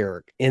already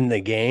are in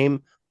the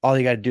game. All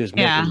you got to do is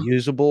make them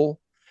usable.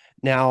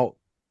 Now,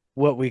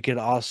 what we could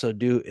also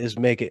do is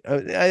make it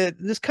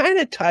this kind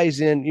of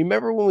ties in. You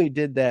remember when we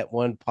did that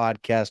one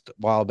podcast a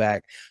while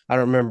back? I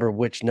don't remember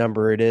which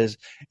number it is.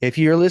 If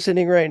you're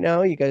listening right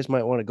now, you guys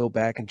might want to go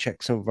back and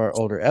check some of our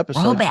older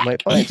episodes. You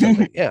might find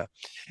something. Yeah.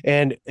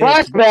 And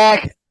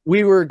Flashback.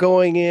 we were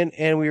going in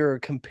and we were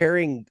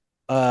comparing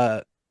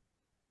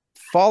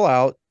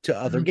Fallout to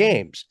other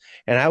games.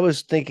 And I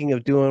was thinking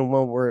of doing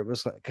one where it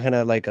was kind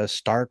of like a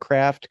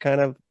StarCraft kind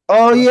of.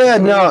 Oh yeah,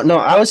 no.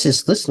 I was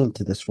just listening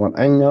to this one.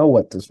 I know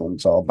what this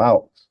one's all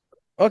about.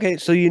 Okay,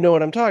 so you know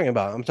what I'm talking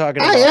about. I'm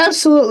talking about I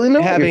absolutely know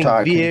what you're having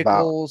talking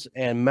vehicles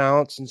and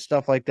mounts and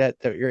stuff like that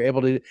you're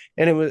able to.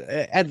 And it was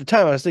at the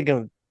time I was thinking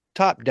of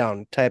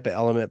top-down type of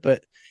element,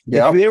 but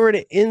if they were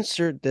to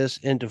insert this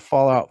into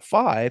Fallout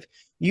 5,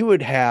 you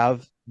would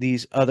have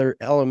these other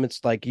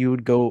elements, like you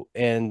would go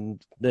and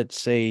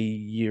let's say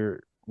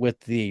you're with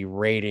the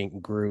raiding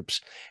groups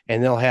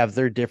and they'll have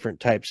their different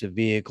types of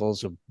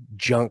vehicles of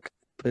junk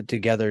put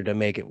together to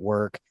make it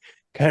work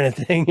kind of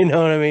thing. You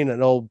know what I mean?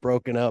 An old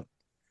broken up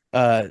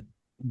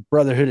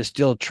Brotherhood of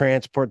Steel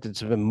transport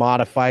that's been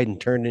modified and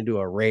turned into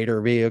a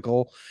raider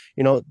vehicle.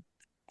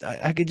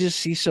 I could just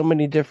see so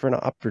many different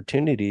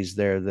opportunities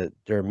there that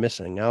they're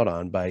missing out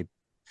on by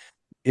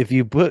if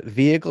you put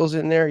vehicles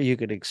in there, you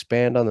could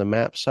expand on the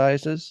map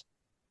sizes.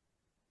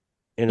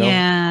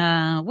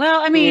 Yeah.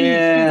 Well, I mean,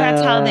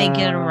 that's how they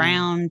get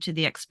around to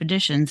the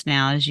expeditions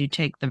now is you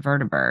take the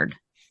vertibird.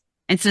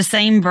 It's the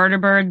same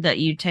vertibird that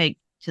you take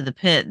to the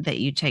pit that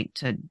you take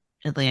to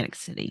Atlantic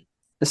City.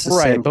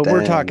 Right, but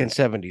we're talking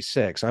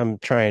 76. I'm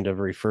trying to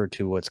refer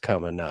to what's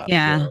coming up.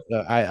 Yeah.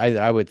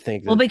 I would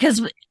think that. Well,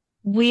 because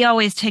we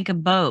always take a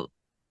boat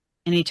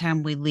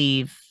anytime we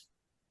leave.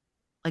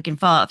 Like in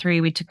Fallout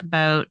 3, we took a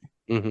boat.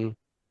 Mm-hmm.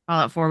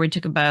 Fallout 4, we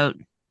took a boat.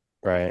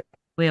 Right.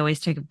 We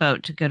always take a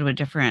boat to go to a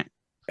different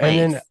place.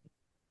 And then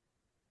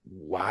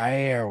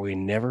why are we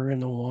never in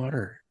the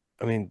water?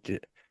 I mean,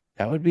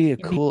 that would be a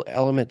cool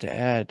element to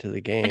add to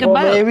the game. Like a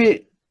boat.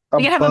 Maybe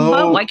we can have a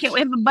boat. Why can't we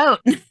have a boat?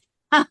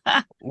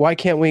 Why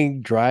can't we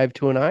drive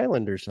to an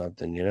island or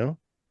something, you know?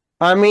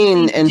 I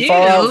mean, in do,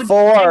 Fallout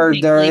 4,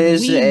 there technically,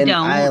 is we an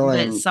don't,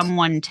 island. but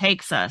someone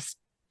takes us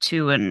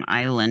to an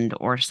island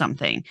or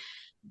something.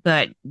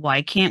 But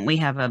why can't we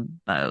have a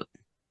boat?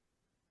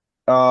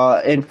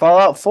 In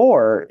Fallout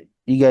 4,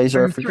 you guys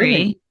are Or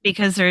forgetting. 3,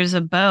 because there's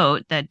a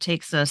boat that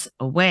takes us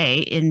away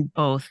in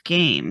both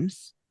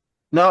games.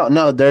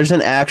 No, there's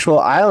an actual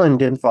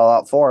island in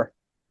Fallout 4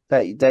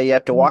 that you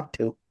have to walk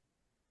to.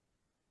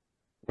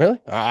 Really?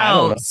 I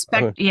don't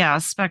know. Yeah,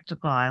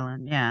 Spectacle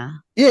Island. Yeah.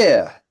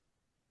 Yeah.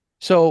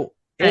 So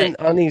But-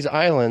 on these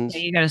islands,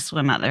 Yeah, you got to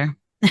swim out there.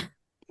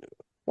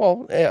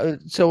 well,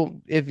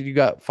 so if you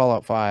got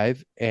Fallout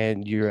 5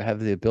 and you have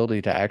the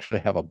ability to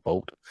actually have a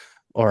boat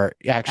or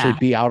actually Yeah.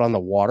 be out on the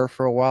water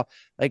for a while,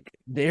 like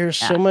there's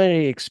so Yeah.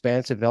 many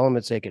expansive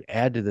elements they could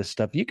add to this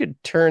stuff. You could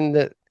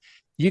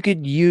you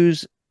could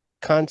use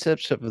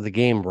concepts of the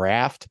game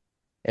Raft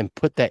and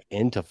put that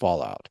into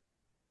Fallout.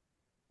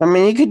 I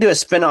mean, you could do a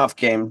spin-off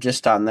game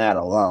just on that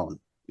alone.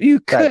 You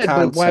That could, but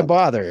why concept.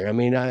 bother? I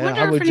mean, I I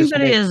wonder would if just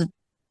anybody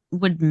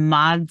would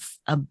mods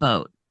a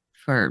boat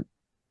for.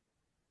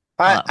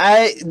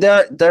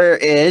 There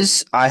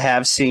is. I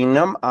have seen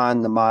them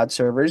on the mod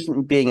servers.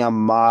 Being a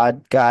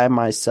mod guy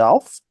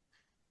myself,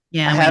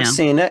 Yeah, I we have know.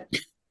 seen it.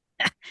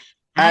 I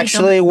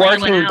Actually, don't play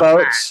working without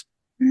boats.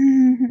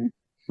 that.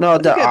 No, I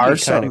think there that'd are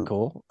be kind of some.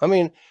 cool. I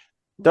mean,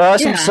 There are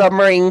some Yeah.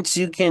 submarines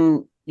you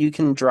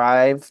can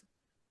drive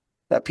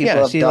that people yeah,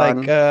 have see, done.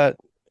 like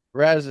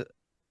Raz,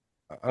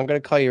 I'm gonna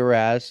call you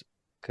Raz,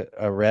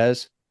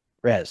 Rez,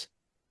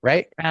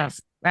 right?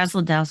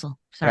 Razzle dazzle.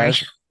 Sorry.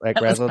 Raz, like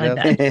That was Razzle my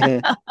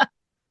Dazzle. bad.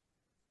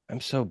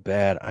 I'm so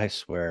bad, I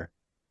swear.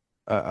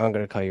 I'm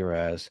gonna call you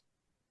Raz.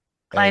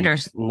 And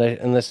Gliders.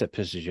 unless it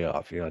pisses you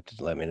off, you have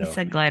to let me He know.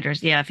 said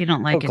gliders. Yeah, if you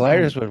don't like it,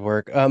 gliders then would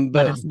work. let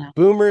But us know.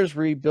 Boomers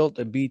rebuilt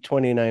a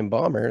B-29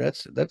 bomber.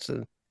 That's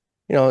a,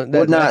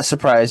 Would not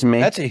surprise me.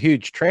 that's a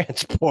huge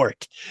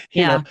transport.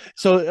 You Yeah. know?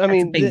 So I That's a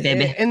mean, big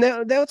baby. and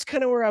that's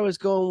kind of where I was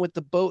going with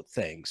the boat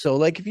thing. So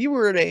like, if you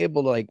were to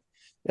able to, like,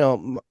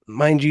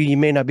 mind you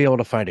may not be able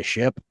to find a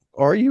ship,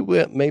 or you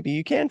will, maybe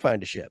you can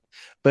find a ship,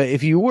 but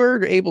if you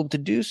were able to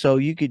do so,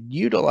 you could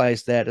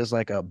utilize that as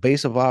like a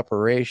base of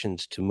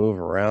operations to move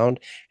around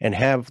and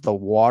have the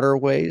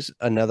waterways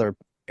another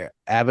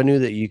avenue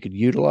that you could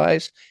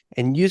utilize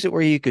and use it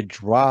where you could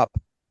drop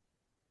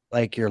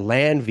like your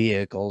land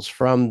vehicles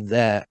from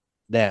that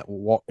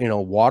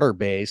water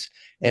base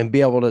and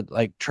be able to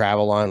like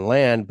travel on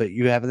land, but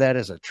you have that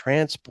as a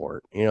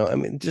transport. I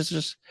mean,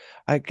 just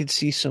I could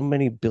see so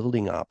many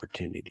building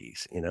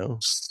opportunities.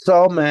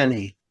 So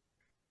many.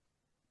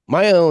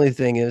 My only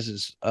thing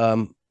is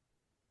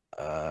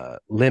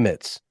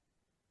limits.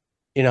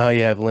 You know how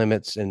you have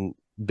limits in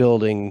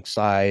building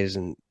size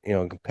and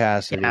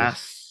capacity.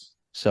 Yes.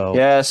 So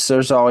Yes,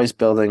 there's always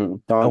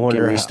building. Don't get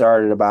wonder me how-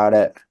 started about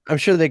it. I'm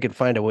sure they could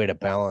find a way to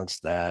balance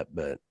that,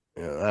 but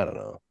I don't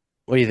know.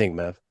 What do you think,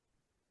 Mev?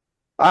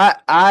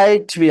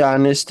 I to be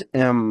honest,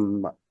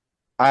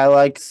 I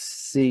like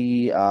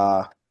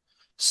the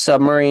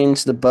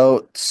submarines, the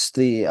boats,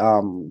 the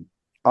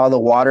all the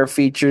water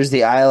features,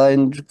 the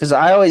island, because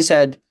I always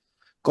had,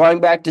 going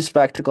back to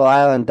Spectacle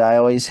Island, I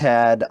always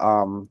had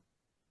fun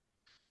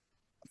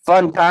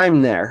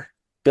time there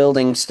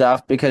building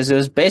stuff because it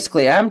was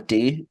basically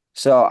empty.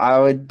 So I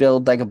would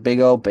build like a big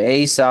old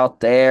base out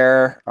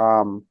there.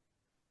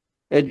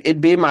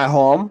 It'd be my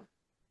home.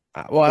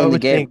 Well, I in the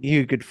would game. think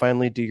you could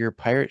finally do your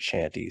pirate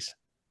shanties.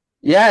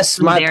 Yes,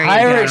 my There you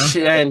pirate go.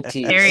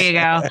 shanties. There you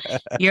go.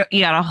 You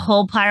got a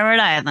whole pirate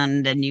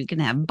island, and you can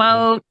have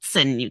boats,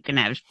 and you can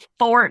have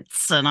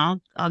forts, and all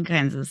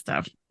kinds of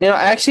stuff. I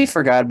actually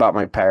forgot about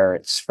my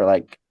pirates for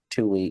like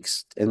 2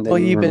 weeks, and then Well,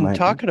 you've been reminded-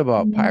 talking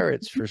about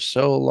pirates for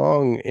so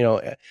long,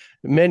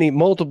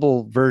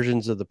 multiple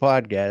versions of the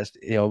podcast,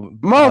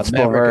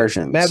 Multiple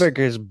versions. Maverick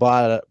has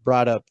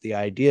brought up the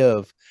idea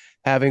of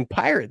having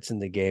pirates in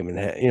the game,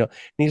 and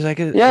he's like,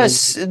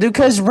 Yes,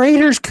 because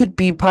raiders could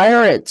be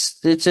pirates.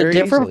 It's a Very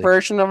different easily.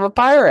 version of a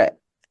pirate.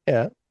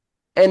 Yeah.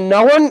 And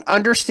no one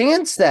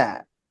understands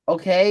that.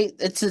 Okay?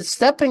 It's a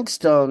stepping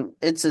stone.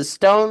 It's a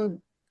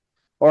stone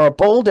or a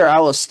boulder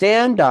I will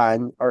stand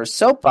on, or a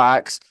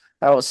soapbox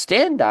I will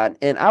stand on,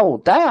 and I will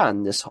die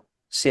on this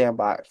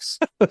sandbox.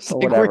 It's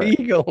or like, where are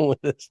whatever. you going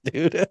with this,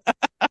 dude?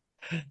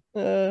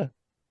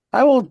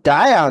 I will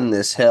die on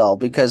this hill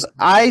because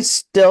I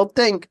still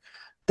think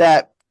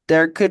that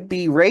there could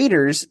be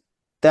raiders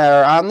that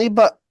are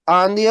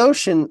on the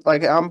ocean,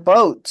 like on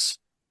boats,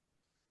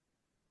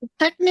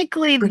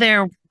 Technically,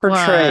 there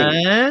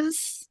portraying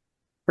was.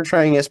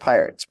 portraying as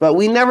pirates, but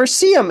we never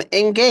see them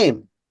in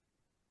game.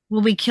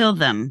 Well, we killed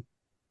them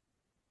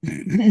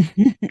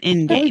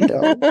in I game.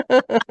 don't.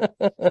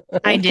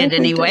 I did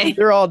anyway.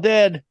 They're all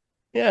dead.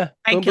 Yeah,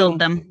 I boom, killed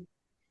boom. them.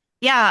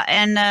 Yeah,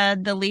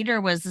 and the leader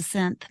was the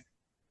synth.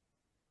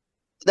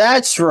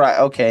 That's right.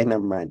 Okay,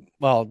 never mind.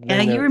 Well,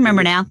 Yeah, you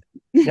remember now.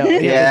 No,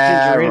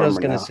 Yeah, I Gingerino's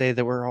remember going now. to say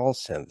that we're all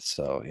synths,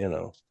 so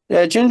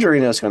Yeah,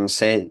 Gingerino's going to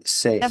say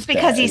That's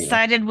because he that.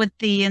 sided with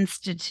the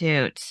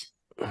Institute.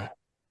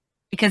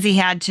 Because he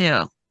had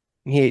to.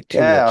 He ate too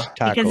Yeah. much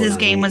taco. Because his and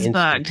game he was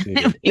bugged.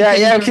 instituted. He Yeah,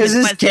 couldn't yeah, turn because his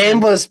his quest game in.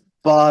 was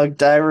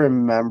bugged. I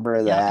remember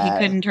Yeah, that. he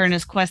couldn't turn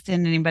his quest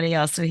into anybody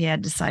else, so he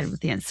had to side with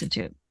the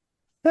Institute,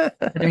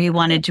 whether he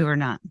wanted to or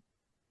not.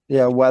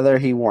 Yeah, whether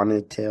he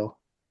wanted to.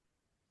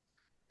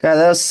 God,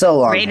 that was so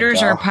long Raiders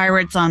ago. are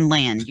pirates on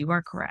land. You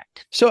are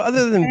correct. So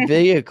other than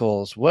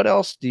vehicles, what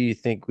else do you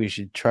think we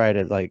should try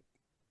to like?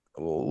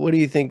 What do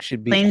you think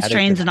should be Planes, added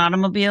trains, to- and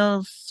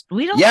automobiles.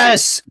 We don't.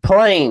 Yes,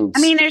 planes. I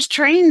mean, there's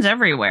trains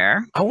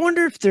everywhere. I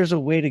wonder if there's a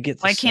way to get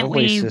the Why can't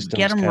subway we systems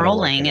get them kinda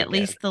rolling? working At again.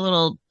 least the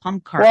little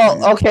pump car.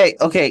 well,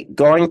 okay.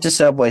 Going to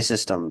subway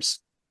systems.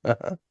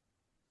 Uh-huh.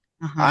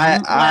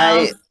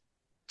 I those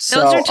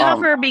so, are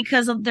tougher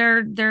because of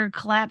they're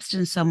collapsed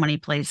in so many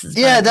places.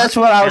 by Yeah, the that's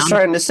what I was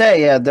ground. trying to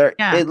say. Yeah, they're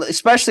Yeah.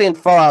 especially in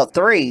Fallout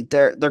 3,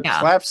 they're Yeah.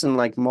 collapsing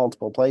like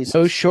multiple places.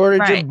 No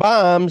shortage Right. of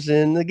bombs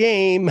in the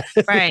game.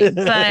 Right,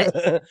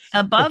 but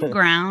above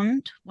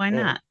ground, why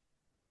Yeah. not?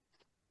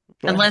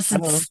 Yeah, Unless I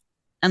don't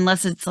know.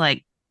 it's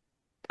like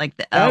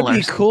the That'd L or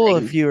be cool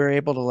something. if you were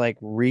able to like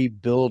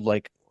rebuild,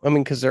 like, I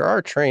mean, because there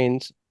are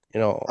trains,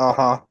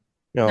 Uh-huh.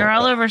 They're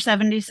all over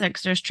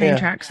 76. There's train Yeah.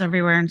 tracks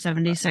everywhere in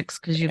 76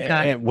 because you've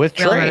got with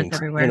railroads trains,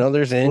 everywhere.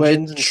 there's With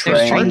engines and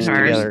train parts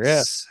cars. together. Yeah,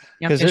 Yep,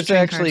 because there's there's train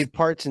actually cars.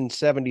 parts in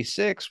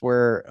 76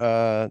 where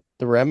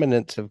the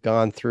remnants have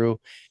gone through,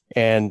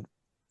 and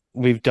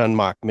we've done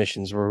mock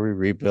missions where we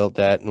rebuilt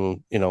that,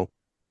 and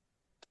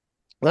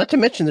not to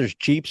mention there's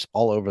Jeeps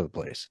all over the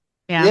place.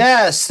 Yeah.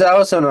 Yes, that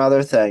was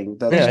another thing.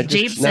 That Yeah, was-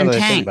 Jeeps now and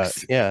that I think about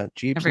tanks it. Yeah,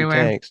 Jeeps everywhere.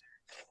 and tanks.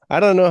 I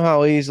don't know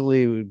how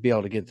easily we'd be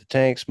able to get the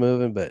tanks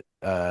moving, but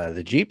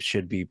the Jeeps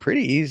should be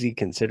pretty easy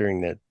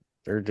considering that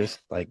they're just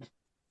like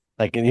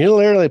and you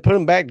literally put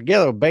them back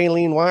together with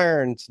baleen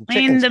wire and some I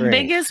chicken mean, the string.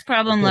 biggest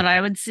problem that I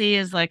would see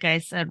is, like I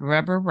said,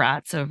 rubber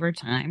rots over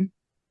time.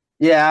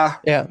 yeah.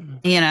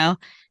 Yeah,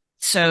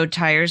 So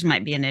tires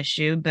might be an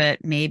issue,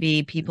 but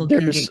maybe people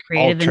There's can get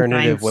creative and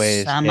alternative find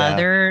ways, some yeah.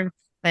 other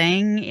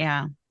thing.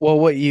 Yeah. well,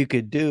 what you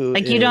could do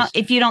Like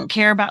if you don't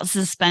care about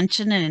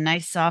suspension and a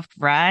nice soft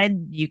ride,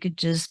 you could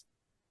just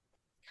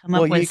come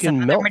up Well, you with some can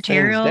other melt things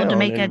material to down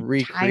make a and tire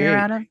recreate.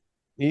 out of.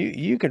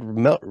 you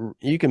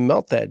can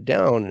melt that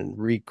down and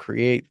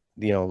recreate.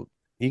 You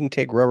can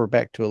take rubber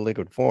back to a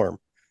liquid form.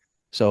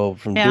 So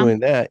from Yeah. doing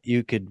that,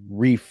 you could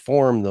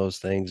reform those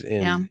things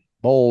in Yeah.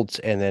 molds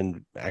and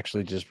then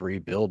actually just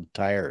rebuild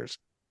tires.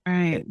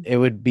 Right. It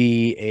would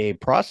be a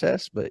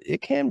process, but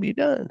it can be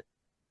done.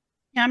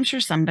 Yeah, I'm sure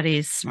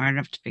somebody's smart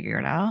enough to figure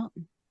it out.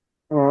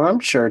 Oh, I'm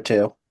sure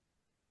too.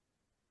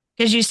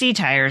 Because you see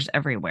tires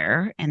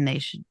everywhere, and they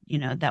should,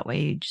 that way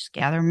you just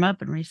gather them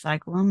up and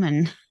recycle them,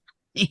 and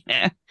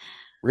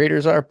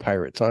Raiders are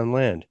pirates on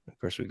land. Of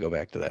course, we go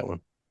back to that one.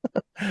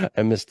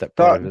 I missed that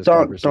part of this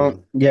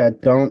conversation.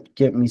 Don't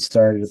get me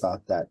started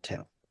about that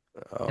too.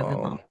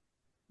 Oh.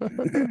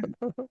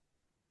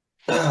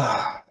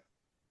 yeah,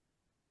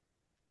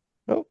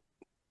 Oh,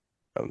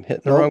 I'm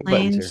hitting the wrong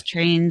buttons here. planes,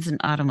 trains,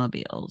 and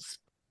automobiles.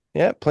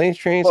 Yeah, planes,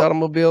 trains, Well-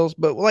 automobiles,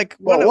 but like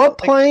what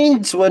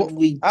planes would what-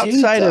 we do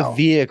outside though? of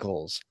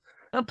vehicles?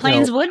 What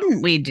planes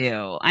wouldn't we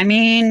do? I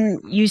mean,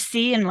 you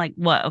see in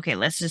okay,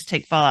 let's just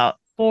take Fallout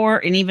 4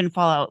 and even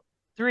Fallout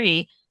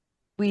 3.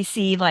 We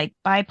see like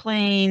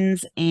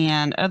biplanes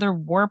and other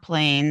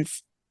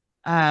warplanes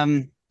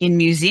in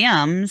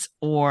museums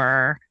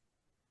or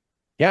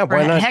Yeah, for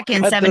why not? heck in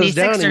cut those 76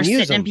 down are and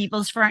use sitting in them?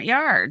 people's front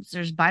yards.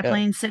 There's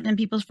biplanes sitting in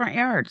people's front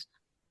yards.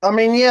 I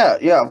mean, yeah,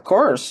 of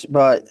course,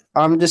 but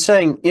I'm just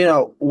saying,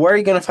 where are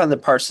you going to find the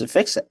parts to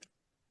fix it?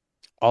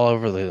 all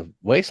over the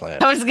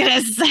wasteland. I was gonna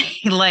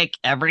say like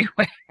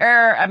everywhere.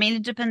 I mean,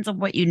 it depends on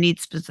what you need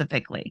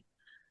specifically.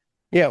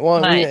 Yeah,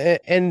 well, I mean,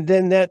 But- and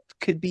then that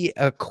could be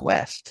a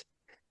quest.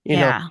 You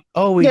know, Yeah.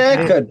 oh,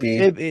 Yeah, it could be.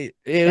 It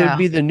Yeah. would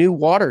be the new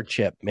water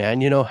chip,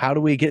 man. How do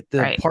we get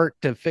the Right. part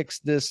to fix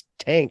this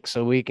tank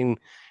so we can,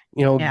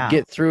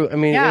 get through? I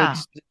mean, Yeah.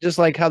 it's just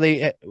like how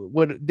they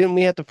didn't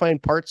we have to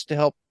find parts to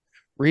help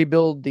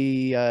rebuild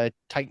the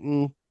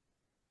Titan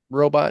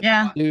robot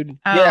Yeah. dude?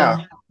 Yeah.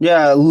 Oh,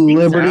 Yeah,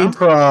 Liberty so.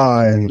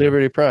 Prime.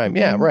 Liberty Prime.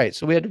 Yeah, Mhm. right.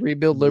 So we had to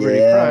rebuild Liberty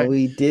yeah, Prime,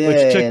 we did.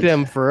 which took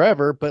them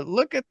forever. But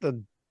look at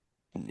the,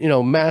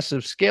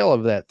 massive scale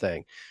of that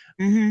thing.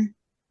 mhm.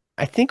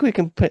 I think we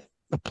can put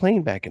the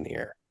plane back in the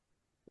air.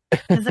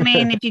 Because I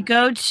mean, if you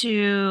go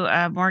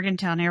to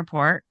Morgantown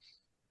Airport,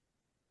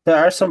 There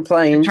are some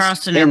planes.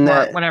 Charleston in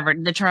Airport, that- whatever,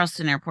 the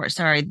Charleston Airport.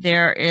 Sorry,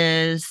 there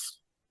is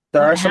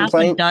There are what, some half a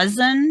planes.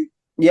 dozen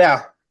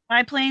Yeah,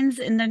 biplanes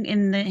in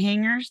the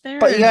hangars there.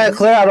 but you gotta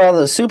clear out all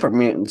the super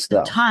mutants, a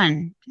though.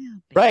 ton. Yeah,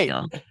 big Right.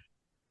 deal.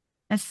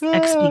 That's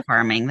XP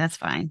farming. That's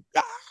fine.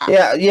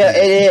 Yeah,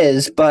 it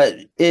is, but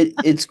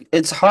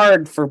it's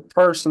hard for a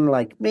person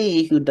like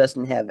me who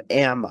doesn't have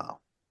ammo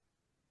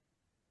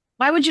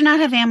Why would you not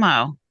have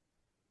ammo?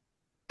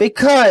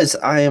 because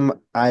I'm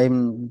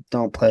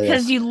don't play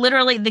Because this. you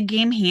literally the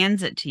game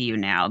hands it to you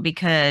now.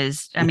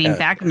 Because I mean, Yeah.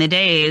 back in the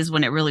days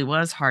when it really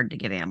was hard to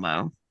get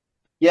ammo.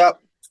 Yep,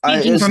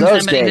 Speaking it's from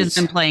those somebody who's days.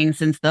 been playing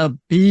since the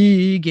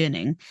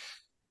beginning,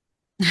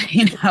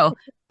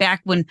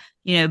 back when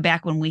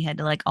we had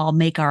to like all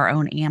make our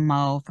own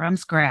ammo from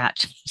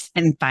scratch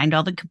and find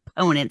all the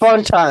components.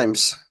 Fun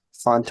times.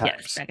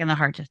 Yes, back in the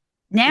hard disk.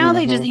 Now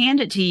they just Mhm. hand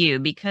it to you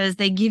because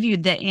they give you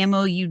the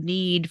ammo you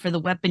need for the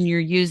weapon you're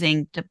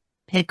using to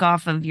pick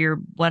off of your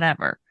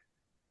whatever.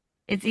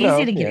 It's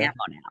easy to get ammo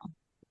now.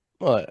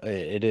 Well,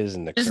 it is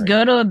in the Just current-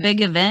 go to a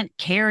big event,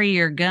 carry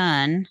your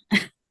gun,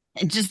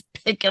 and just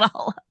pick it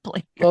all up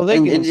later. Well, they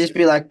And, can and just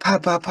be like,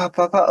 pop, pop, pop,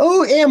 pop, pop.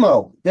 Oh,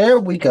 ammo. There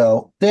we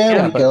go.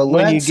 There we but go.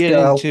 when you Let's get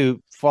go.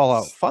 into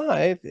Fallout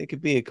 5, it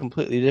could be a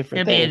completely different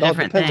It'd be thing. a It all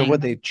different depends on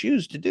what thing. they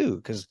choose to do,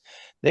 because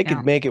they could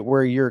Yeah. make it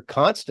where you're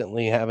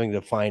constantly having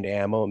to find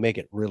ammo and make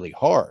it really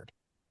hard.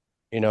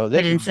 They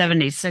But in could,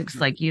 76,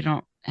 like you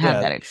don't have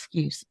Yeah. that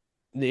excuse.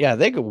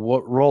 they could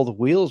roll the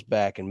wheels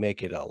back and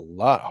make it a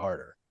lot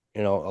harder.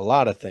 A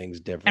lot of things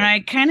different.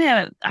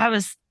 And I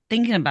was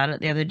thinking about it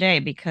the other day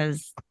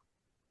because,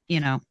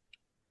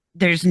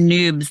 there's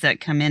noobs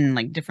that come in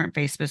like different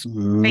Facebook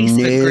groups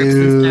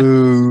and stuff.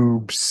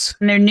 Noobs.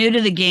 And they're new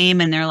to the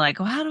game and they're like,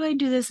 well, how do I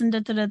do this? And da,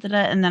 da, da, da, da.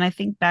 And then I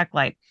think back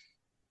like,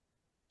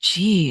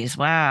 geez,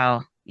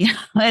 wow.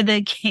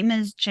 The game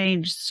has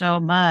changed so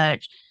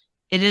much.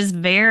 It is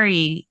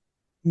very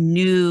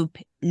new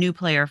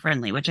player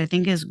friendly, which I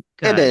think is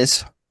good. It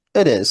is.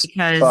 Because,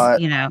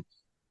 but-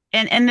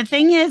 and the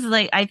thing is,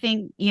 like, I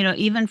think,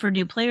 even for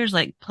new players,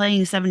 like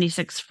playing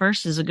 76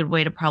 first is a good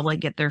way to probably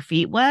get their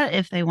feet wet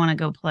if they want to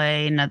go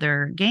play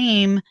another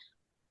game,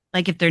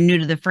 like if they're new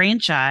to the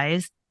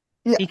franchise.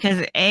 Yeah.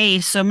 Because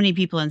so many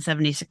people in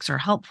 76 are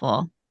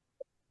helpful.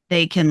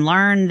 They can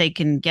learn, they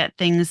can get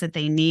things that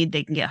they need,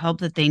 they can get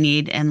help that they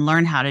need and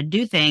learn how to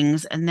do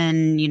things. And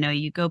then,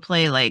 you go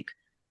play like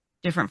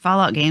different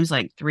Fallout games,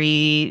 like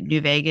 3,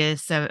 New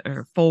Vegas, 7,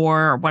 or 4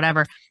 or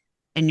whatever.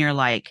 And you're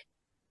like,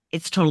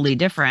 it's totally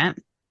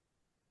different,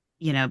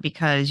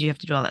 because you have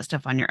to do all that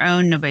stuff on your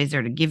own. Nobody's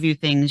there to give you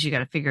things. You got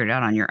to figure it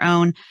out on your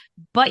own,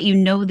 but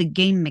the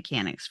game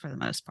mechanics for the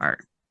most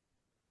part,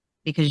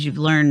 because you've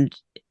learned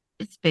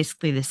it's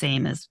basically the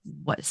same as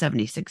what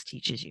 76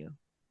 teaches you.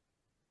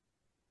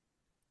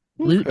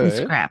 Loot and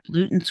Okay. scrap,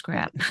 loot and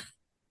scrap.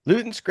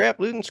 Loot and scrap,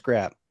 loot and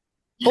scrap.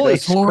 Holy Hoard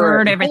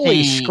scrap. everything.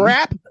 Holy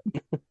scrap.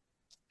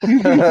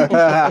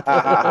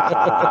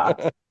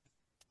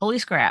 Holy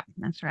scrap.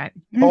 That's right.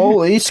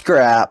 Holy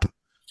scrap.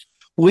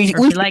 We Or if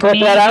you should like put me,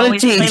 that on a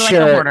always play like a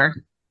t-shirt. hoarder.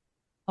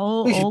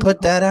 We should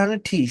put that on a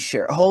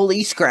t-shirt.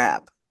 Holy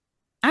scrap.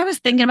 I was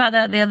thinking about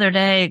that the other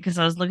day because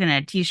I was looking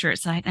at a t-shirt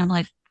site and I'm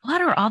like,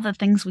 what are all the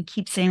things we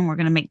keep saying we're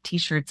going to make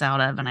t-shirts out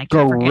of? And I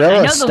can't forget. I Gorilla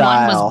know the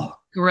one was style.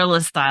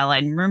 Gorilla style. I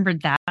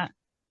remembered that. I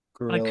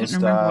Gorilla couldn't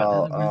remember what the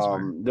style. other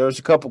ones were. There's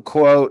a couple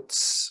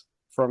quotes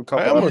from a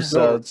couple almost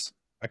don't- episodes.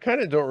 I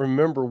kind of don't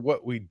remember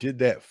what we did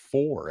that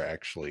for,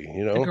 actually.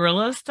 The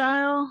Gorilla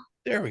style?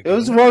 There we It go.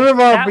 was one of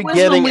our That was when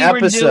beginning we were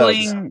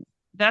episodes.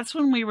 that's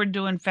when we were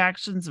doing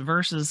factions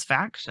versus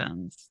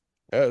factions.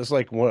 That was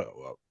like one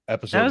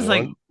episode. That was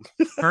like one.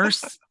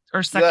 first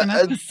or second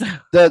Yeah, episode.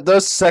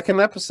 The second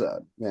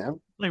episode, man.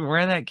 Like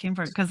where that came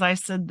from. Because I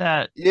said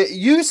that.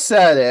 You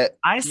said it.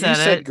 I You said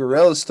said it.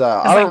 gorilla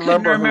style. 'Cause I I don't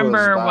couldn't remember, who it was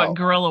remember what about.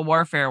 guerrilla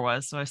warfare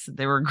was. So I said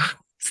they were guerrilla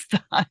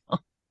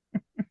style.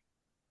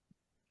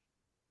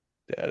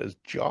 That is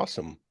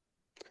jawsome.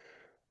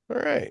 All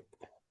right.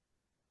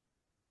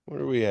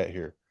 What are we at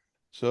here?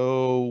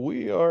 So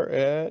we are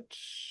at,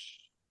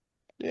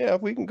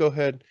 we can go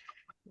ahead.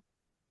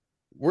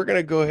 We're going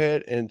to go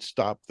ahead and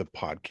stop the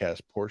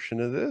podcast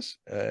portion of this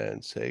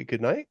and say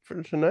goodnight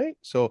for tonight.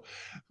 So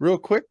real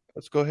quick,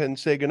 let's go ahead and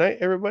say goodnight,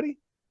 everybody.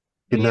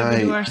 Good Do we ever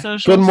do night. our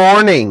socials? Good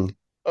morning.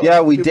 Oh,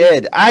 Yeah, we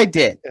did. I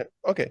did. Yeah,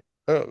 okay.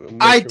 Make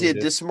I sure we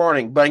did this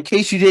morning. But in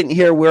case you didn't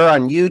hear, we're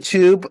on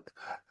YouTube.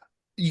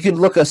 You can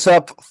look us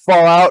up,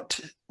 Fallout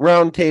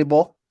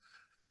Roundtable.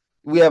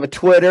 We have a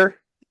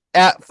Twitter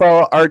at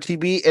Fallout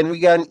RTB, and we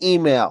got an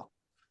email,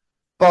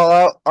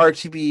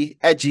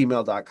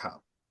 falloutrtb@gmail.com.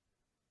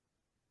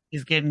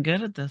 He's getting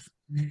good at this.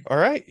 All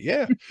right.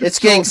 Yeah. It's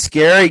getting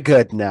scary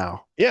good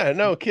now. Yeah,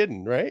 no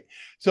kidding, right?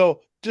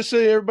 So just so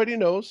everybody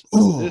knows,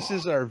 Ooh. this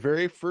is our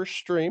very first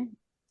stream,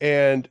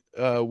 and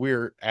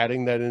we're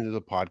adding that into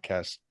the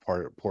podcast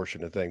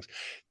portion of things.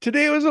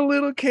 Today was a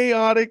little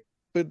chaotic,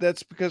 but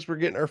that's because we're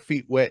getting our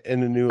feet wet in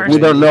the new. We We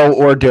don't know what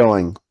we're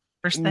doing.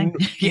 First thing.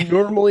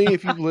 Normally,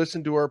 if you've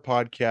listened to our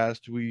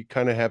podcast, we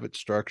kind of have it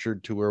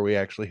structured to where we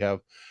actually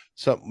have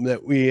something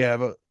that we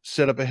have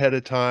set up ahead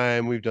of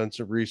time. We've done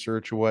some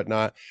research or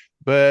whatnot,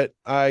 but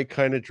I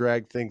kind of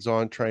dragged things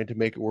on trying to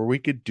make it where we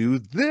could do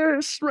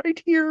this right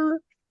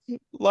here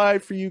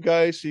live for you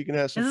guys so you can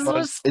have some This fun.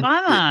 was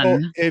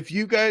fun. So if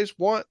you guys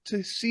want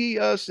to see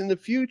us in the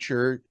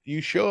future, you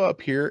show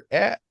up here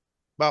at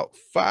about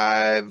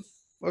 5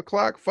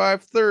 o'clock,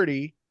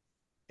 5:30,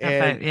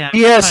 and Yeah,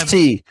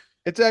 PST.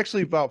 it's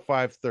actually about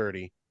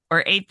 5:30.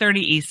 or 8:30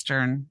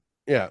 Eastern.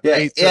 Yeah,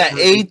 Yeah,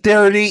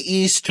 8:30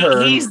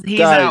 Eastern. He's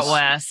Guys, out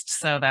west,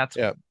 so that's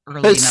Yeah.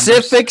 early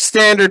Pacific numbers.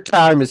 Standard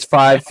Time is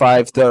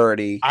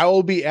 5:30. I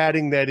will be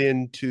adding that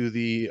into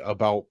the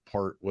about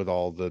part with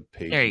all the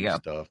page There you go.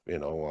 stuff.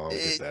 I'll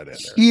get that in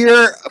there.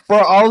 Here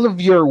for all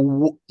of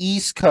your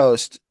East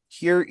Coast.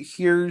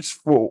 Here's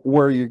for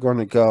where you're going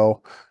to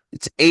go.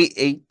 It's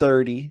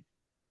 8:30.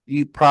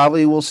 You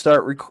probably will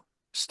start live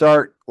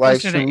Closer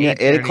to streaming at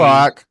 8:30.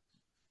 8:00.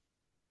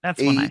 That's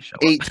when I show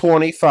up.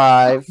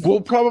 8:25.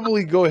 We'll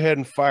probably go ahead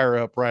and fire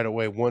up right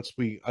away once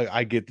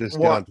I get this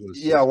down to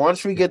Yeah,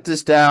 once we get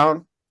this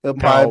down, it'll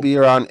probably be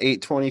around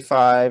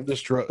 8:25.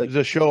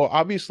 the show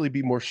obviously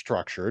be more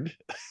structured.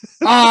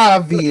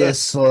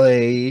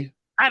 Obviously.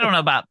 I don't know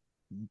about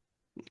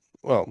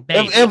Well,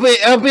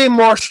 it'll be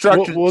more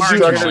structured. We'll do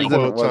structured air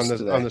than it quotes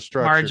was on the today.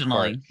 structured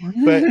part.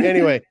 marginally. But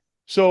anyway,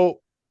 so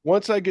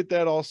once I get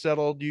that all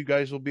settled, you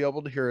guys will be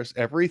able to hear us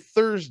every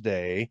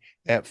Thursday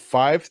at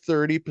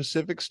 5:30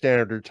 Pacific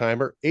Standard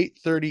Time or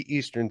 8:30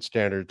 Eastern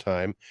Standard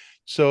Time.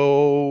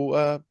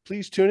 So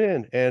please tune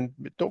in and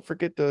don't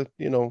forget to,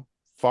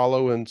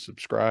 follow and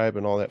subscribe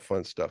and all that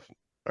fun stuff.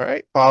 All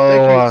right.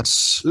 Follow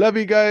us. Love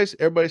you guys.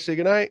 Everybody say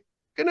good night.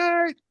 Good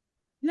night.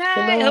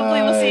 Yay,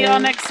 hopefully we'll see y'all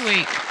next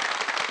week.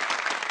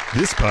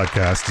 This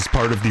podcast is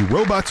part of the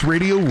Robots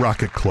Radio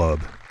Rocket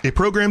Club, a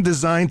program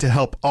designed to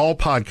help all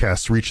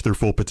podcasts reach their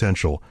full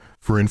potential.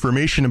 For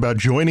information about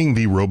joining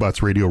the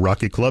Robots Radio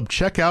Rocket Club,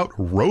 check out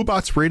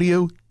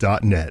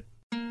robotsradio.net.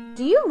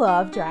 Do you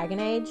love Dragon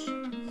Age?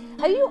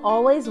 Have you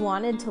always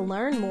wanted to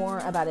learn more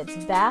about its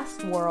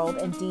vast world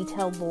and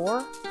detailed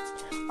lore?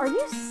 Are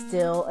you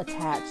still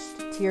attached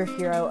to your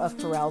hero of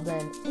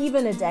Ferelden,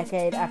 even a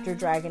decade after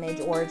Dragon Age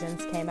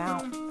Origins came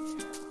out?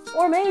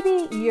 Or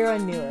maybe you're a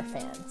newer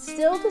fan,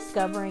 still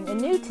discovering a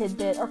new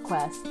tidbit or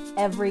quest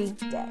every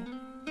day.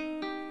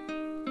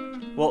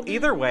 Well,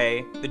 either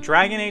way, the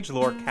Dragon Age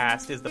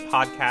Lorecast is the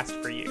podcast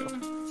for you.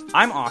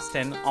 I'm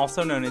Austin,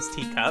 also known as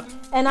Teacup.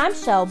 And I'm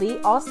Shelby,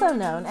 also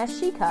known as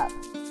She-Cup.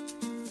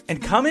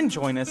 And come and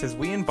join us as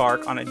we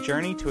embark on a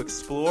journey to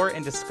explore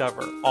and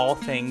discover all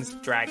things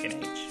Dragon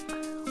Age.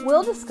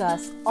 We'll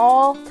discuss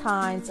all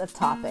kinds of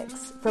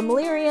topics, from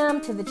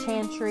Lyrium to the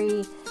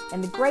Chantry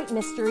and the great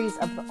mysteries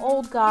of the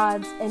old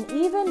gods, and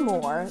even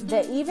more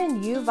that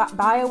even you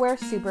BioWare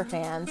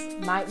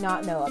superfans might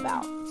not know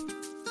about.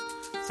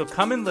 So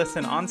come and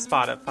listen on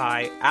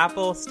Spotify,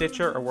 Apple,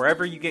 Stitcher, or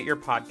wherever you get your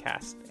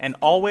podcast. And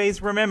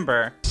always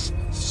remember,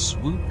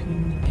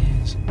 swooping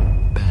is